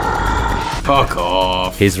Fuck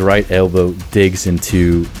off. his right elbow digs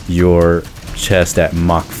into your chest at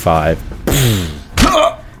Mach 5.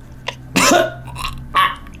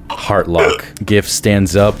 Heartlock. Gift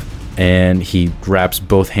stands up and he wraps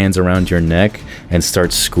both hands around your neck and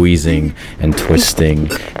starts squeezing and twisting,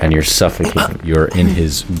 and you're suffocating. You're in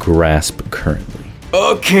his grasp currently.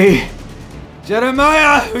 Okay.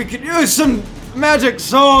 Jeremiah, we could use some magic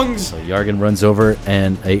songs. So Jorgen runs over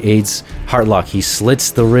and aids Heartlock. He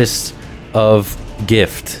slits the wrist of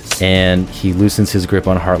Gift and he loosens his grip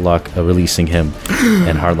on Heartlock, releasing him.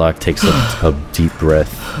 And Heartlock takes a deep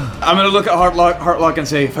breath. I'm gonna look at Heartlock and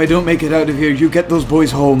say, if I don't make it out of here, you get those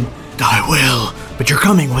boys home. I will, but you're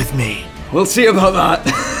coming with me. We'll see about that.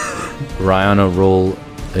 Rihanna, roll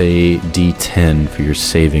a d10 for your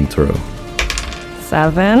saving throw.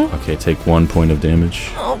 7. Okay, take 1 point of damage.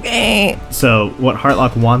 Okay. So what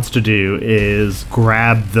Heartlock wants to do is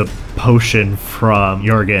grab the potion from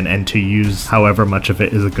Jorgen and to use however much of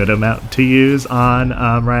it is a good amount to use on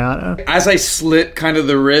Rihanna. As I slit kind of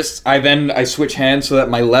the wrist, I switch hands so that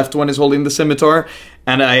my left one is holding the scimitar,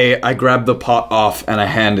 and I grab the pot off and I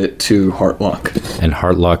hand it to Heartlock. And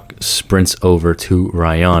Heartlock sprints over to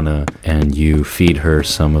Rihanna and you feed her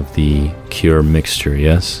some of the cure mixture,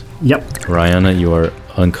 yes? Yep. Rihanna, you are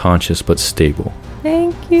unconscious but stable.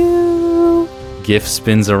 Thank you. Gift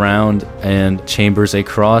spins around and chambers a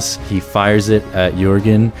cross. He fires it at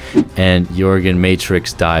Jorgen, and Jorgen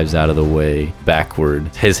Matrix dives out of the way backward,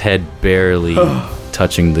 his head barely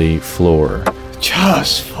touching the floor.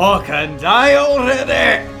 Just fucking die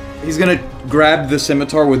already! He's gonna grab the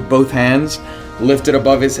scimitar with both hands, lift it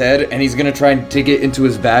above his head, and he's gonna try and dig it into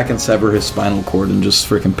his back and sever his spinal cord and just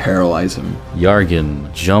freaking paralyze him.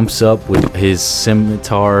 Jorgen jumps up with his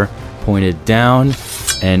scimitar pointed down,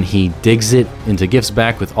 and he digs it into Gift's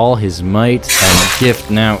back with all his might. And Gift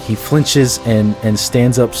now, he flinches and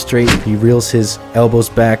stands up straight. He reels his elbows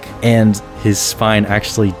back, and his spine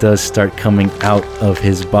actually does start coming out of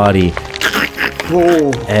his body.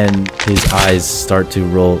 And his eyes start to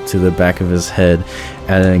roll to the back of his head,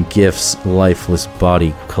 and then Gift's lifeless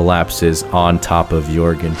body collapses on top of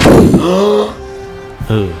Jorgen.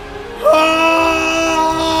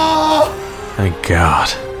 Thank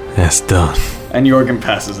God. That's done. And Jorgen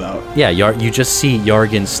passes out. Yeah, you just see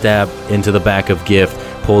Jorgen stab into the back of Gift,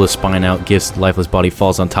 pull the spine out, Gift's lifeless body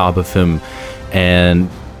falls on top of him, and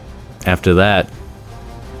after that,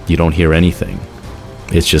 you don't hear anything.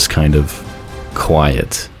 It's just kind of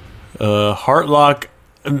quiet. Heartlock,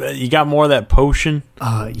 you got more of that potion?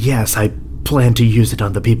 Yes, I plan to use it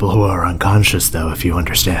on the people who are unconscious, though, if you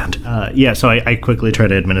understand. Yeah, so I quickly try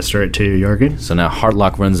to administer it to Jorgen. So now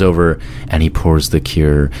Heartlock runs over and he pours the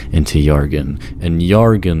cure into Jorgen. And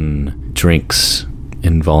Jorgen drinks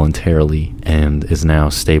involuntarily and is now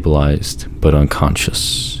stabilized but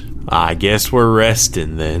unconscious. I guess we're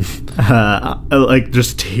resting then. Like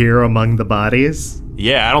just here among the bodies?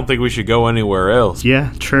 Yeah, I don't think we should go anywhere else.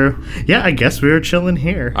 Yeah, true. Yeah, I guess we were chilling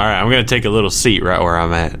here. All right, I'm going to take a little seat right where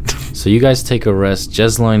I'm at. So you guys take a rest.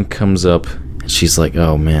 Jesseline comes up and she's like,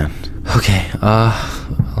 oh man. Okay,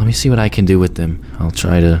 Let me see what I can do with them. I'll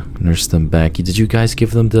try to nurse them back. Did you guys give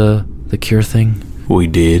them the cure thing? We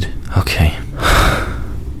did. Okay.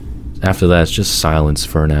 After that, it's just silence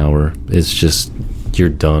for an hour. It's just, you're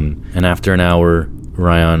done. And after an hour,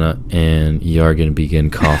 Rihanna and Yargan begin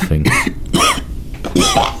coughing.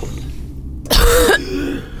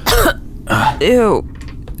 Ew.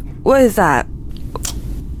 What is that?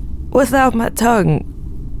 What's that on my tongue?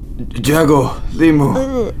 Jago,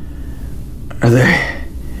 Limu. Are they?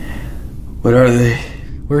 What are they?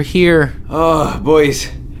 We're here. Oh, boys.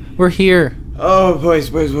 We're here. Oh,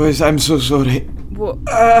 boys. I'm so sorry.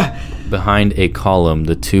 Behind a column,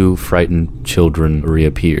 the two frightened children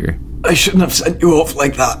reappear. I shouldn't have sent you off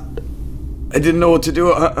like that. I didn't know what to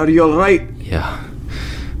do. Are you alright?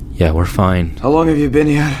 Yeah, we're fine. How long have you been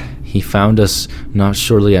here? He found us not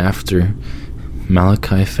shortly after.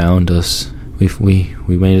 Malachi found us. We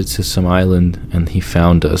made it to some island, and he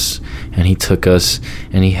found us, and he took us,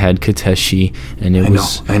 and he had Kateshi, and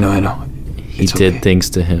I know. He did okay.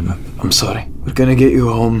 things to him. I'm sorry. We're gonna get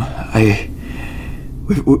you home.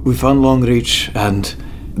 We found Longreach, and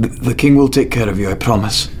the king will take care of you, I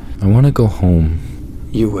promise. I want to go home.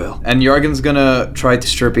 You will. And Yargan's gonna try to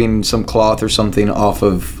stripping some cloth or something off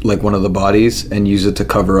of like one of the bodies and use it to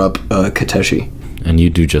cover up Kateshi. And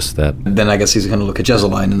you do just that. Then I guess he's gonna look at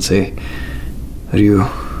Jezeline and say, Are you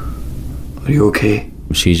okay?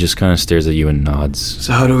 She just kind of stares at you and nods.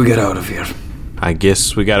 So how do we get out of here? I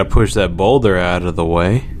guess we gotta push that boulder out of the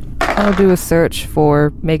way. I'll do a search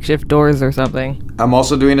for makeshift doors or something. I'm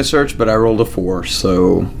also doing a search, but I rolled a 4,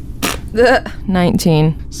 so...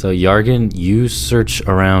 19. So Yargan, you search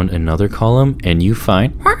around another column and you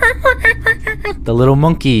find the little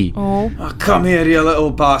monkey. Oh. Oh, come here, you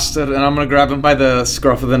little bastard. And I'm gonna grab him by the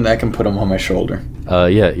scruff of the neck and put him on my shoulder.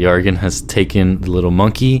 Yargan has taken the little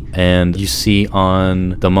monkey, and you see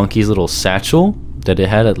on the monkey's little satchel that it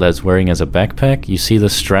had, that's wearing as a backpack, you see the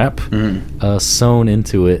strap sewn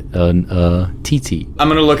into it, TT. I'm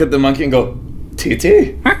gonna look at the monkey and go,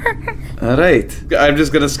 TT? Alright. I'm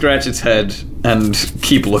just gonna scratch its head and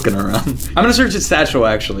keep looking around. I'm gonna search its satchel,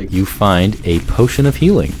 actually. You find a potion of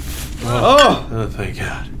healing. Oh, thank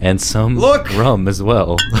God. And some Look! rum as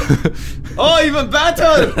well. Oh, even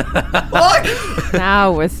better! Look!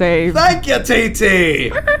 Now we're saved. Thank you,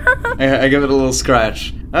 TT! I give it a little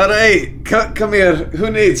scratch. Alright, come here. Who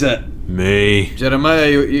needs it? Me. Jeremiah,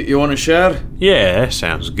 you want to share? Yeah, that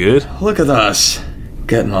sounds good. Look at us.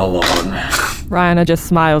 Getting along. Rihanna just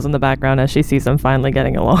smiles in the background as she sees them finally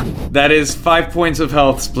getting along. That is 5 points of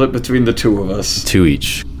health split between the two of us. 2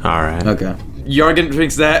 each. Alright. Okay. Yargan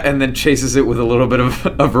drinks that and then chases it with a little bit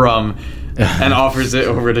of rum and offers it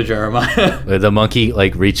over to Jeremiah. The monkey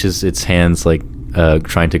reaches its hands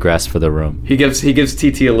trying to grasp for the rum. He gives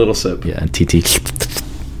TT a little sip. Yeah, and TT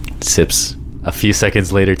sips. A few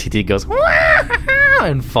seconds later, TT goes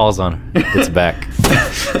and falls on its back.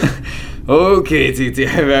 Okay, TT.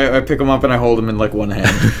 I pick him up and I hold him in one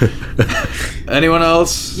hand. Anyone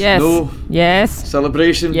else? Yes. No? Yes.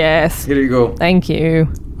 Celebration? Yes. Here you go. Thank you.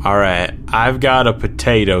 Alright, I've got a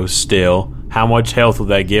potato still. How much health would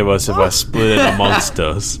that give us if I split it amongst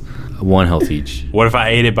us? 1 health each. What if I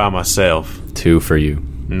ate it by myself? 2 for you.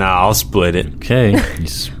 Nah, I'll split it. Okay.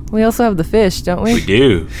 We also have the fish, don't we? We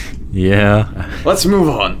do. Yeah. Let's move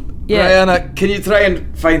on. Yeah. Rihanna, can you try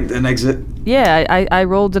and find an exit? Yeah, I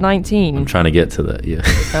rolled a 19. I'm trying to get to that, yeah.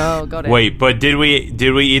 Oh, got it. Wait, but did we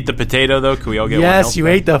eat the potato though? Can we all get one Yes, health you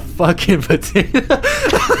back? ate the fucking potato.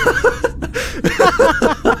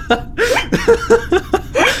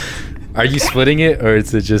 Are you splitting it, or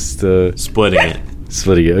is it just Splitting it.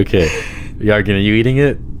 splitting it? Okay. Yargan, are you eating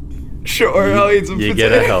it? Sure, I'll eat some You potato.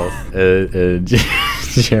 get a health.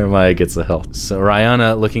 Jeremiah gets a health. So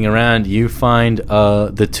Rihanna, looking around, you find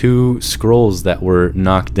the 2 scrolls that were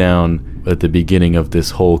knocked down at the beginning of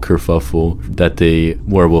this whole kerfuffle that the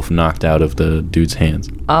werewolf knocked out of the dude's hands.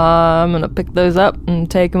 I'm gonna pick those up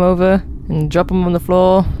and take them over and drop them on the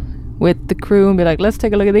floor with the crew and be like, let's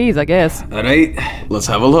take a look at these, I guess. Alright, let's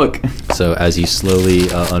have a look. So as you slowly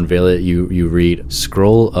unveil it, you read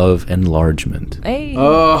Scroll of Enlargement. Hey.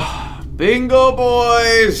 Oh, bingo,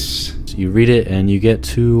 boys! So you read it and you get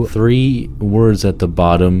to 3 words at the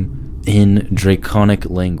bottom in Draconic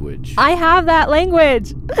language. I have that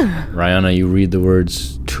language. Rihanna, you read the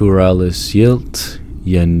words Turalis Yilt,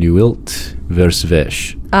 Yenuilt,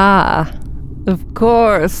 Versvesh. Ah, of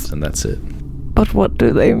course. And that's it. But what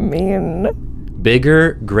do they mean?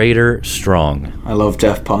 Bigger, greater, strong. I love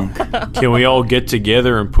Daft Punk. Can we all get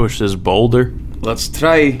together and push this boulder? Let's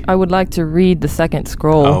try. I would like to read the second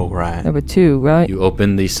scroll. Oh, right. There were 2, right? You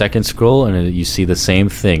open the second scroll and you see the same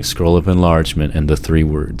thing, scroll of enlargement, and the 3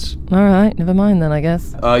 words. All right, never mind then, I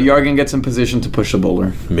guess. Yargen gets in position to push the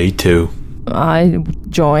boulder. Me too. I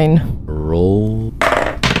join. Roll.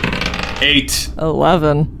 8.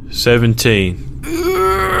 11. 17.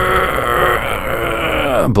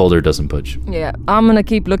 Boulder doesn't budge. Yeah, I'm gonna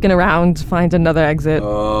keep looking around to find another exit.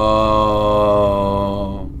 Oh.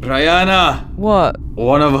 Rihanna, What?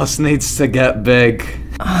 one of us needs to get big.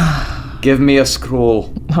 Give me a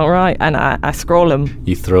scroll. All right, and I scroll him.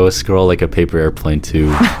 You throw a scroll like a paper airplane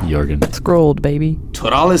to Jorgen. Scrolled, baby.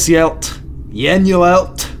 Toralis hjelt.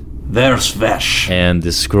 Jenjuelt. There's Vesh. And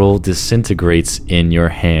the scroll disintegrates in your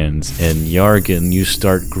hands. And Jorgen, you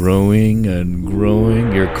start growing and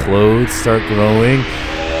growing. Your clothes start growing.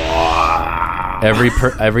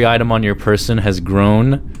 Every item on your person has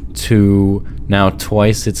grown to now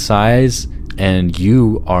twice its size. And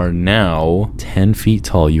you are now 10 feet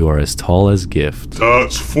tall. You are as tall as Gift.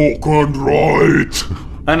 That's fucking right.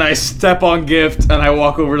 And I step on Gift and I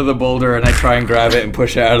walk over to the boulder and I try and grab it and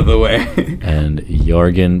push it out of the way. And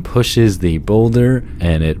Jorgen pushes the boulder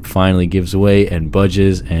and it finally gives way and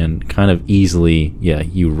budges and kind of easily,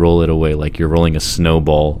 you roll it away like you're rolling a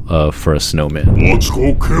snowball for a snowman. Let's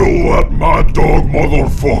go kill that mad dog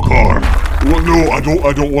motherfucker. Well, no, I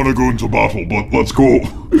don't want to go into battle, but let's go.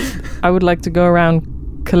 I would like to go around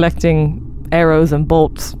collecting arrows and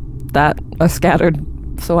bolts that are scattered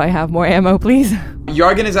so I have more ammo, please.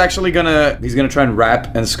 Yargen is actually he's gonna try and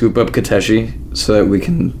wrap and scoop up Kateshi so that we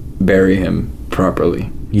can bury him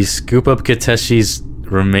properly. You scoop up Kateshi's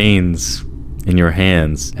remains in your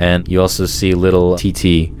hands, and you also see little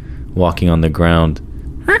TT walking on the ground,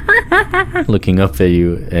 looking up at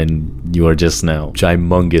you, and you are just now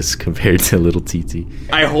gymongous compared to little TT.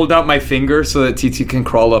 I hold out my finger so that TT can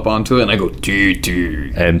crawl up onto it and I go,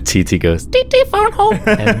 TT. And TT goes, TT phone home.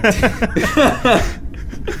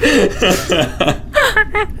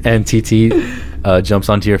 And TT jumps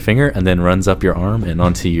onto your finger and then runs up your arm and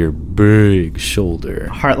onto your big shoulder.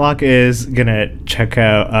 Heartlock is gonna check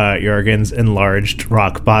out Jorgen's enlarged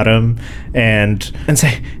rock bottom and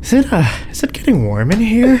say, "Is it getting warm in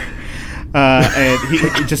here?" And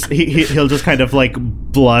he'll just kind of like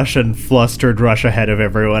blush and flustered rush ahead of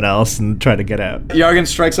everyone else and try to get out. Yargen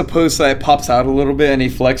strikes a post that pops out a little bit and he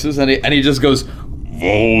flexes and he just goes,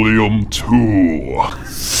 Volume 2.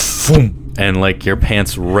 And like your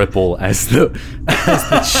pants ripple as the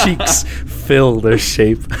cheeks fill their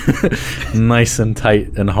shape nice and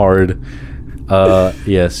tight and hard.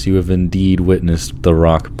 Yes, you have indeed witnessed the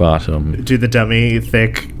rock bottom. Do the dummy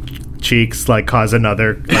thick cheeks like cause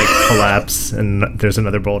another like collapse and there's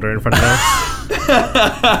another boulder in front of us?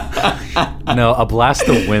 No, a blast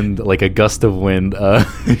of wind, like a gust of wind,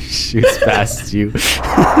 shoots past you.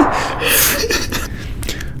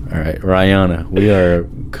 All right, Rihanna, we are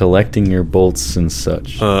collecting your bolts and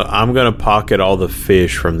such. I'm gonna pocket all the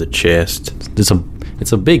fish from the chest.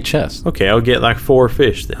 It's a big chest. Okay, I'll get like 4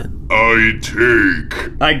 fish then. I take.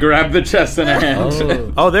 I grab the chest in a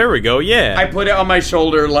hand. Oh, there we go. Yeah. I put it on my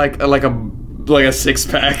shoulder like a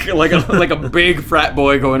 6-pack, like a big frat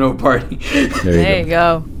boy going to a party. There you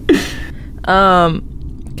go.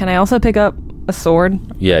 Can I also pick up a sword?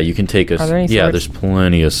 Yeah, you can take Are there any yeah, swords? there's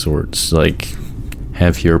plenty of swords. Like,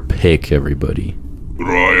 have your pick, everybody.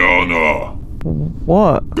 Rihanna,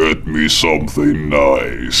 What? get me something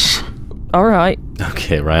nice. All right.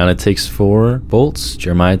 Okay, Rihanna takes 4 bolts.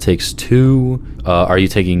 Jeremiah takes 2. Are you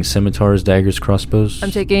taking scimitars, daggers, crossbows?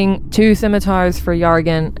 I'm taking 2 scimitars for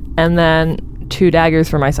Yargen and then 2 daggers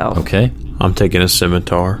for myself. Okay. I'm taking a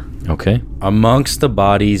scimitar. Okay. Amongst the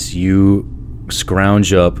bodies, you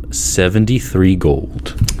scrounge up 73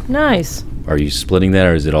 gold. Nice. Are you splitting that,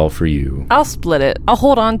 or is it all for you? I'll split it. I'll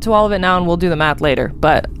hold on to all of it now and we'll do the math later.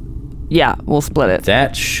 But yeah, we'll split it.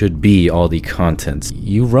 That should be all the contents.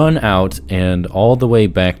 You run out and all the way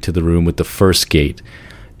back to the room with the first gate,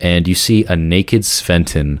 and you see a naked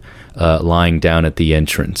Sventon lying down at the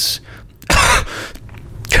entrance.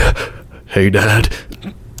 Hey, Dad.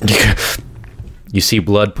 You see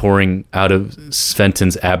blood pouring out of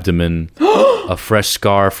Sventon's abdomen, a fresh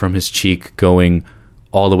scar from his cheek going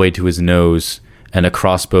all the way to his nose, and a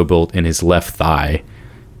crossbow bolt in his left thigh.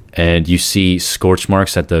 And you see scorch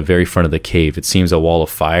marks at the very front of the cave. It seems a wall of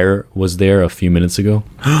fire was there a few minutes ago.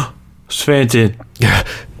 Sventon.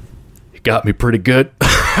 You got me pretty good.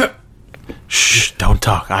 Shh, don't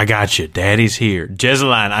talk. I got you. Daddy's here.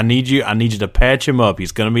 Jezeline, I need you to patch him up.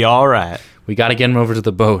 He's gonna be all right. We gotta get him over to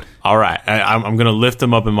the boat. All right. I'm gonna lift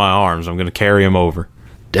him up in my arms. I'm gonna carry him over.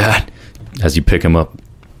 Dad, as you pick him up,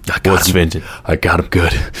 I got What's him. Sventon? I got him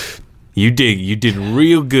good. You did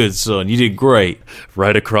real good, son. You did great.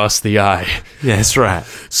 Right across the eye. That's right.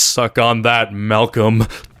 Suck on that, Malcolm.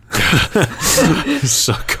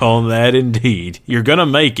 Suck on that indeed. You're gonna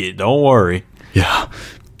make it, don't worry. Yeah.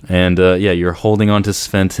 And you're holding on to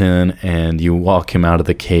Sventon, and you walk him out of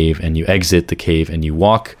the cave, and you exit the cave, and you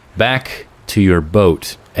walk back to your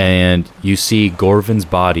boat, and you see Gorvin's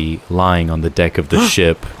body lying on the deck of the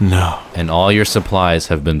ship. No. And all your supplies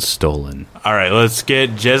have been stolen. All right, let's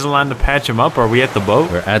get Jezeline to patch him up. Are we at the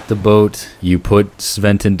boat? We're at the boat. You put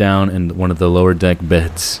Sventon down in one of the lower deck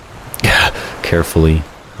beds. Carefully.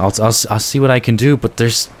 I'll see what I can do, but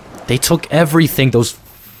they took everything, those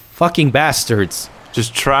fucking bastards.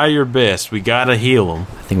 Just try your best. We gotta heal him.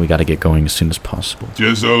 I think we gotta get going as soon as possible.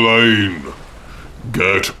 Jezeline,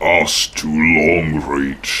 get us to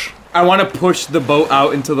Longreach. I want to push the boat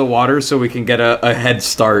out into the water so we can get a head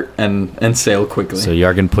start and sail quickly. So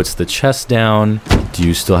Yargan puts the chest down. Do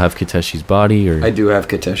you still have Kateshi's body? Or? I do have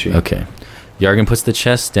Kateshi. Okay. Yargan puts the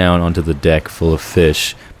chest down onto the deck full of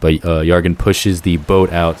fish, but Yargan pushes the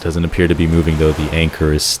boat out. Doesn't appear to be moving, though. The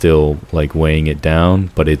anchor is still, weighing it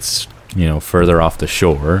down, but it's, further off the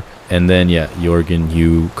shore. And then, Jorgen,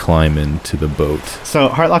 you climb into the boat. So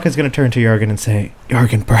Heartlock is going to turn to Jorgen and say,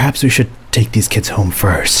 Jorgen, perhaps we should take these kids home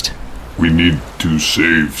first. We need to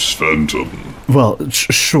save Sventon. Well,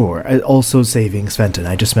 sure. Also saving Sventon.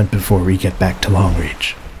 I just meant before we get back to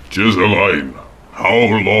Longreach. Jezeline, how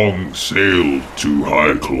long sail to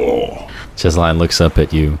Highclaw? Jezeline looks up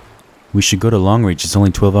at you. We should go to Longreach. It's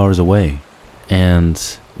only 12 hours away.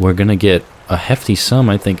 And we're going to get a hefty sum,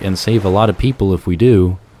 I think, and save a lot of people if we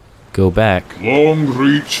do. Go back.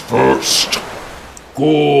 Longreach first.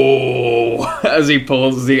 Go! As he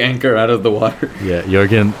pulls the anchor out of the water. Yeah,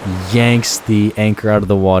 Jorgen yanks the anchor out of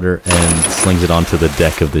the water and slings it onto the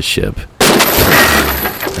deck of the ship.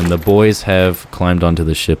 And the boys have climbed onto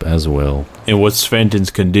the ship as well. And what's Sventon's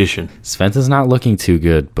condition? Sventon's not looking too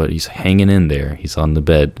good, but he's hanging in there. He's on the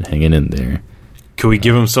bed, hanging in there. Can we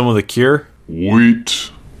give him some of the cure?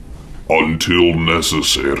 Wait until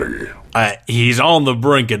necessary. He's on the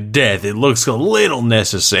brink of death. It looks a little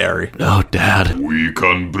necessary. Oh, Dad. We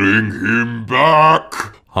can bring him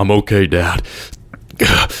back. I'm okay, Dad.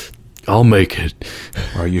 I'll make it.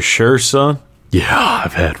 Are you sure, son? Yeah,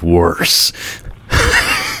 I've had worse.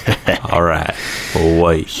 All right. Well,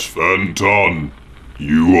 wait. Sventon,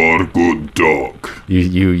 you are good dog.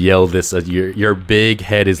 You yell this. Your big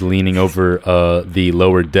head is leaning over the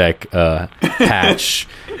lower deck hatch,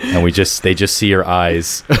 and they just see your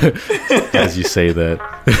eyes as you say that.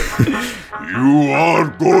 You are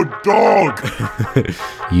good dog.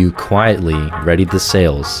 You quietly ready the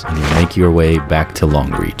sails, and you make your way back to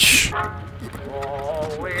Longreach.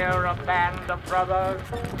 Oh, we're a band of brothers,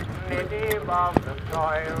 native of the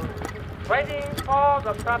soil, waiting for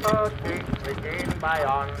the proper street to begin by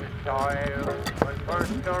honest toil. When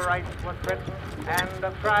first the right was written and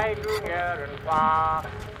the cry grew near and far,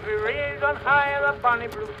 we raised on high the bonny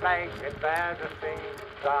blue flag, it bears a single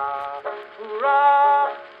star.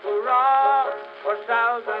 Hurrah, hurrah, for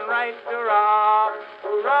Southern rights, hurrah,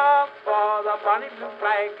 hurrah, for the bonny blue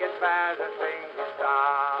flag, it bears a single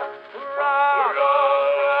star. Hurrah,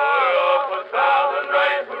 hurrah, for Southern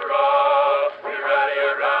rights, hurrah, we rally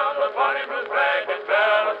around the bonny blue flag, it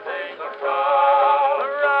bears a single star.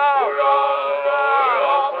 Hurrah,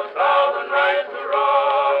 hurrah, for Southern rights,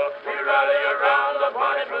 hurrah, we rally around the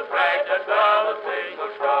bonny blue flag, it bears a single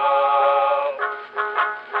star.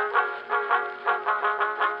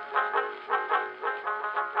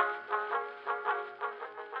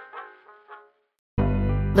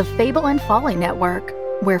 The Fable and Folly Network,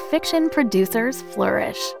 where fiction producers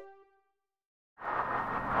flourish.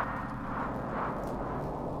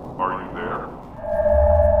 Are you there?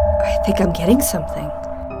 I think I'm getting something.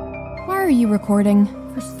 Why are you recording?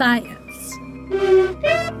 For science.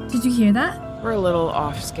 Did you hear that? We're a little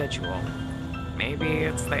off schedule. Maybe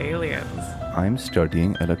it's the aliens. I'm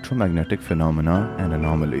studying electromagnetic phenomena and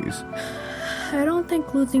anomalies. I don't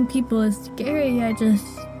think losing people is scary. I just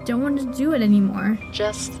don't want to do it anymore.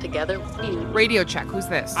 Just together with you. Radio check, who's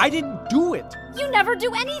this? I didn't do it. You never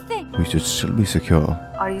do anything. We should still be secure.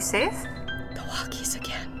 Are you safe? The walkies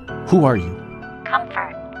again. Who are you?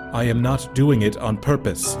 Comfort. I am not doing it on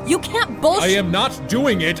purpose. You can't bullshit. I am not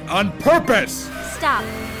doing it on purpose. Stop.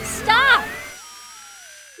 Stop.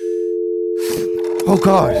 Oh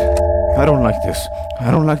God, I don't like this. I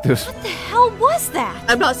don't like this. What the hell was that?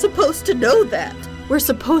 I'm not supposed to know that. We're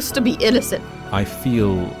supposed to be innocent. I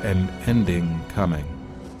feel an ending coming.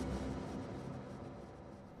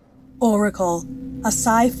 Oracle, a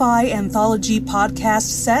sci-fi anthology podcast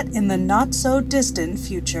set in the not-so-distant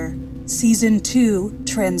future. Season 2,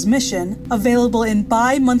 Transmission, available in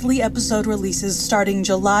bi-monthly episode releases starting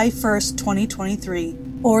July 1st, 2023.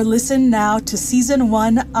 Or listen now to Season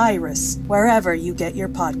 1, Iris, wherever you get your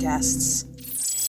podcasts.